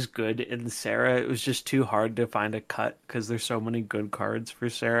was always good in Sarah. It was just too hard to find a cut because there's so many good cards for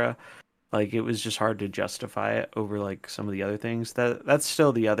Sarah. Like it was just hard to justify it over like some of the other things. That's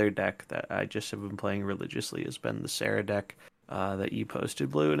still the other deck that I just have been playing religiously, has been the Sarah deck. That you posted,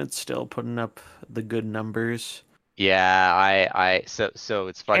 Blue, and it's still putting up the good numbers. Yeah, so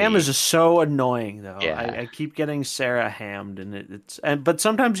it's funny. Ham is just so annoying though. Yeah. I keep getting Sarah hammed, and but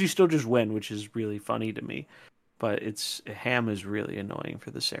sometimes you still just win, which is really funny to me. But Ham is really annoying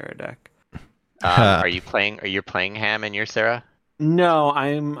for the Sarah deck. Are you playing Ham in your Sarah? No,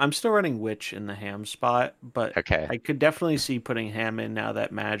 I'm still running Witch in the Ham spot, but okay. I could definitely see putting Ham in now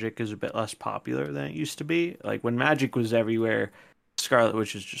that Magic is a bit less popular than it used to be. Like when Magic was everywhere, Scarlet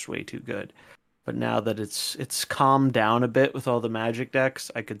Witch is just way too good. But now that it's calmed down a bit with all the Magic decks,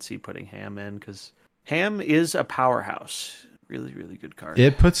 I could see putting Ham in, because Ham is a powerhouse. Really, really good card.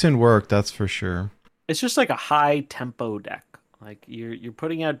 It puts in work, that's for sure. It's just like a high tempo deck. Like you're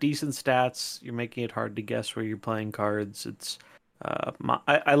putting out decent stats. You're making it hard to guess where you're playing cards.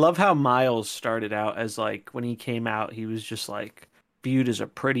 I love how Miles started out as like, when he came out, he was just like viewed as a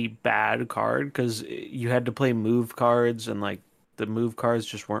pretty bad card because you had to play move cards, and like the move cards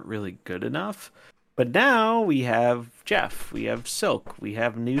just weren't really good enough. But now we have Jeff, we have Silk, we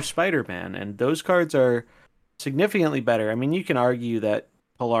have new Spider-Man, and those cards are significantly better. I mean, you can argue that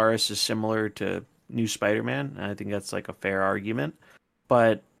Polaris is similar to New Spider-Man, and I think that's like a fair argument.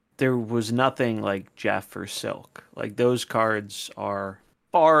 But there was nothing like Jeff or Silk. Like those cards are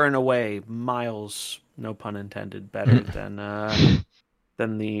far and away miles, no pun intended, better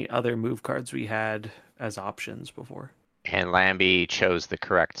than the other move cards we had as options before. And Lamby chose the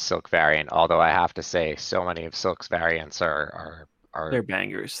correct Silk variant, although I have to say so many of Silk's variants are they're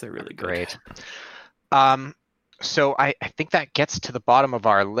bangers. They're really great. So I think that gets to the bottom of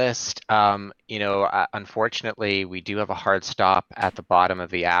our list. Unfortunately, we do have a hard stop at the bottom of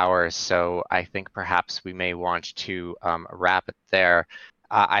the hour, so I think perhaps we may want to wrap it there.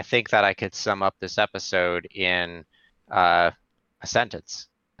 I think that I could sum up this episode in a sentence,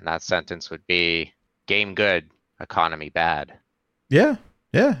 and that sentence would be game good, economy bad. Yeah,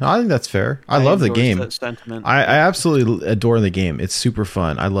 I think that's fair. I love the game. I absolutely adore the game. It's super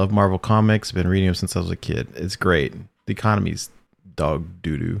fun. I love Marvel Comics. I've been reading them since I was a kid. It's great. The economy's dog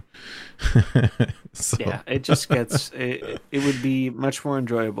doo-doo. Yeah, it just gets... it would be much more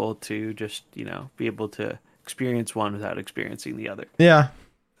enjoyable to just, be able to experience one without experiencing the other. Yeah.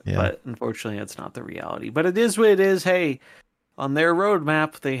 But unfortunately, that's not the reality. But it is what it is. Hey, on their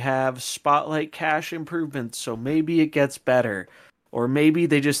roadmap, they have Spotlight Cash improvements, so maybe it gets better. Or maybe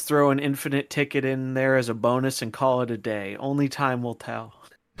they just throw an infinite ticket in there as a bonus and call it a day. Only time will tell.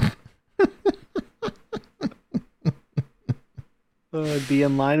 It'd be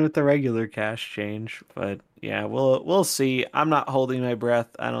in line with the regular cash change. But yeah, we'll see. I'm not holding my breath.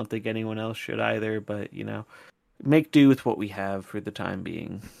 I don't think anyone else should either. But, make do with what we have for the time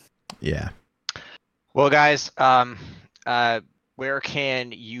being. Yeah. Well, guys, where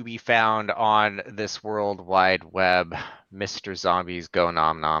can you be found on this World Wide Web, Mr.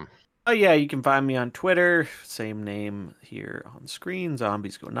 ZombiesGoNomNom? Oh yeah, you can find me on Twitter, same name here on screen,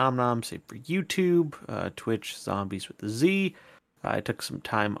 ZombiesGoNomNom. Same for YouTube, Twitch, Zombies with a Z. I took some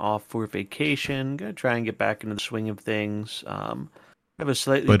time off for vacation. Gonna try and get back into the swing of things. I have a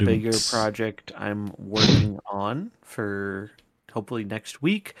slightly bigger project I'm working on for hopefully next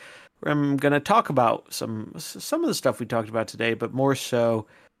week. I'm going to talk about some of the stuff we talked about today, but more so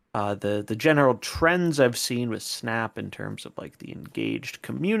the general trends I've seen with Snap in terms of like the engaged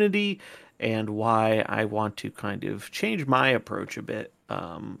community and why I want to kind of change my approach a bit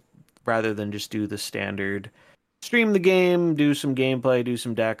rather than just do the standard stream the game, do some gameplay, do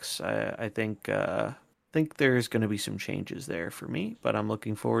some decks. I think there's going to be some changes there for me, but I'm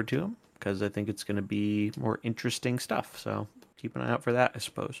looking forward to them because I think it's going to be more interesting stuff. So keep an eye out for that, I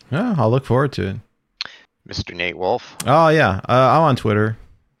suppose. Yeah, I'll look forward to it. Mr. Nate Wolf. Oh, yeah. I'm on Twitter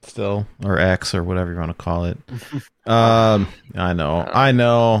still, or X, or whatever you want to call it. I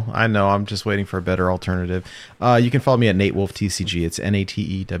know. I'm just waiting for a better alternative. You can follow me at NateWolfeTCG. It's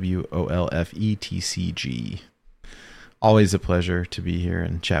NateWolfeTCG. Always a pleasure to be here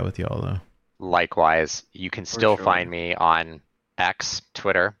and chat with y'all, though. Likewise. You can still find me on X,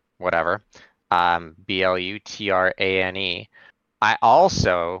 Twitter, whatever. Blutrane. I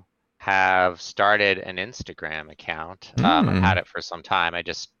also have started an Instagram account. I've had it for some time. I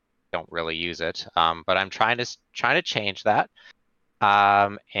just don't really use it. But I'm trying to change that.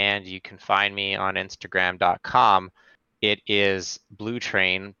 And you can find me on Instagram.com. It is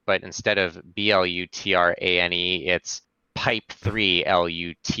Blutrane, but instead of Blutrane, it's Pipe3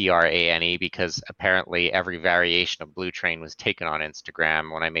 Lutrane, because apparently every variation of Blutrane was taken on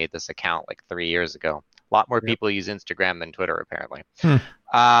Instagram when I made this account like 3 years ago. A lot more people use Instagram than Twitter, apparently.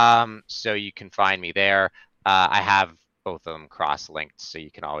 So you can find me there. I have both of them cross-linked, so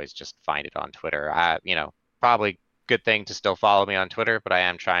you can always just find it on Twitter. Probably good thing to still follow me on Twitter, but I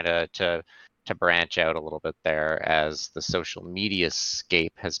am trying to branch out a little bit there as the social media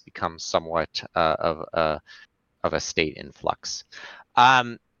scape has become somewhat of a state in flux.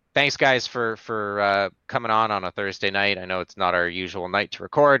 Thanks, guys, for coming on a Thursday night. I know it's not our usual night to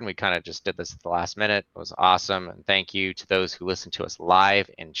record, and we kind of just did this at the last minute. It was awesome, and thank you to those who listen to us live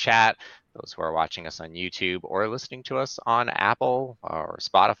in chat, those who are watching us on YouTube or listening to us on Apple or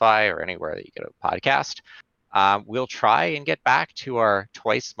Spotify or anywhere that you get a podcast. We'll try and get back to our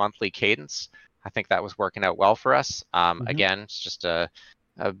twice monthly cadence. I think that was working out well for us. Again, it's just a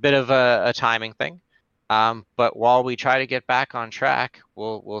bit of a timing thing. But while we try to get back on track,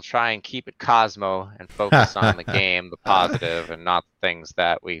 we'll try and keep it Cosmo and focus on the game, the positive, and not things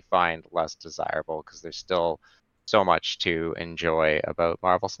that we find less desirable, because there's still so much to enjoy about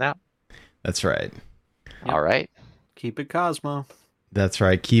Marvel Snap. That's right. All right. Keep it Cosmo. That's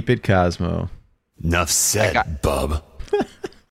right. Keep it Cosmo. Enough said, bub.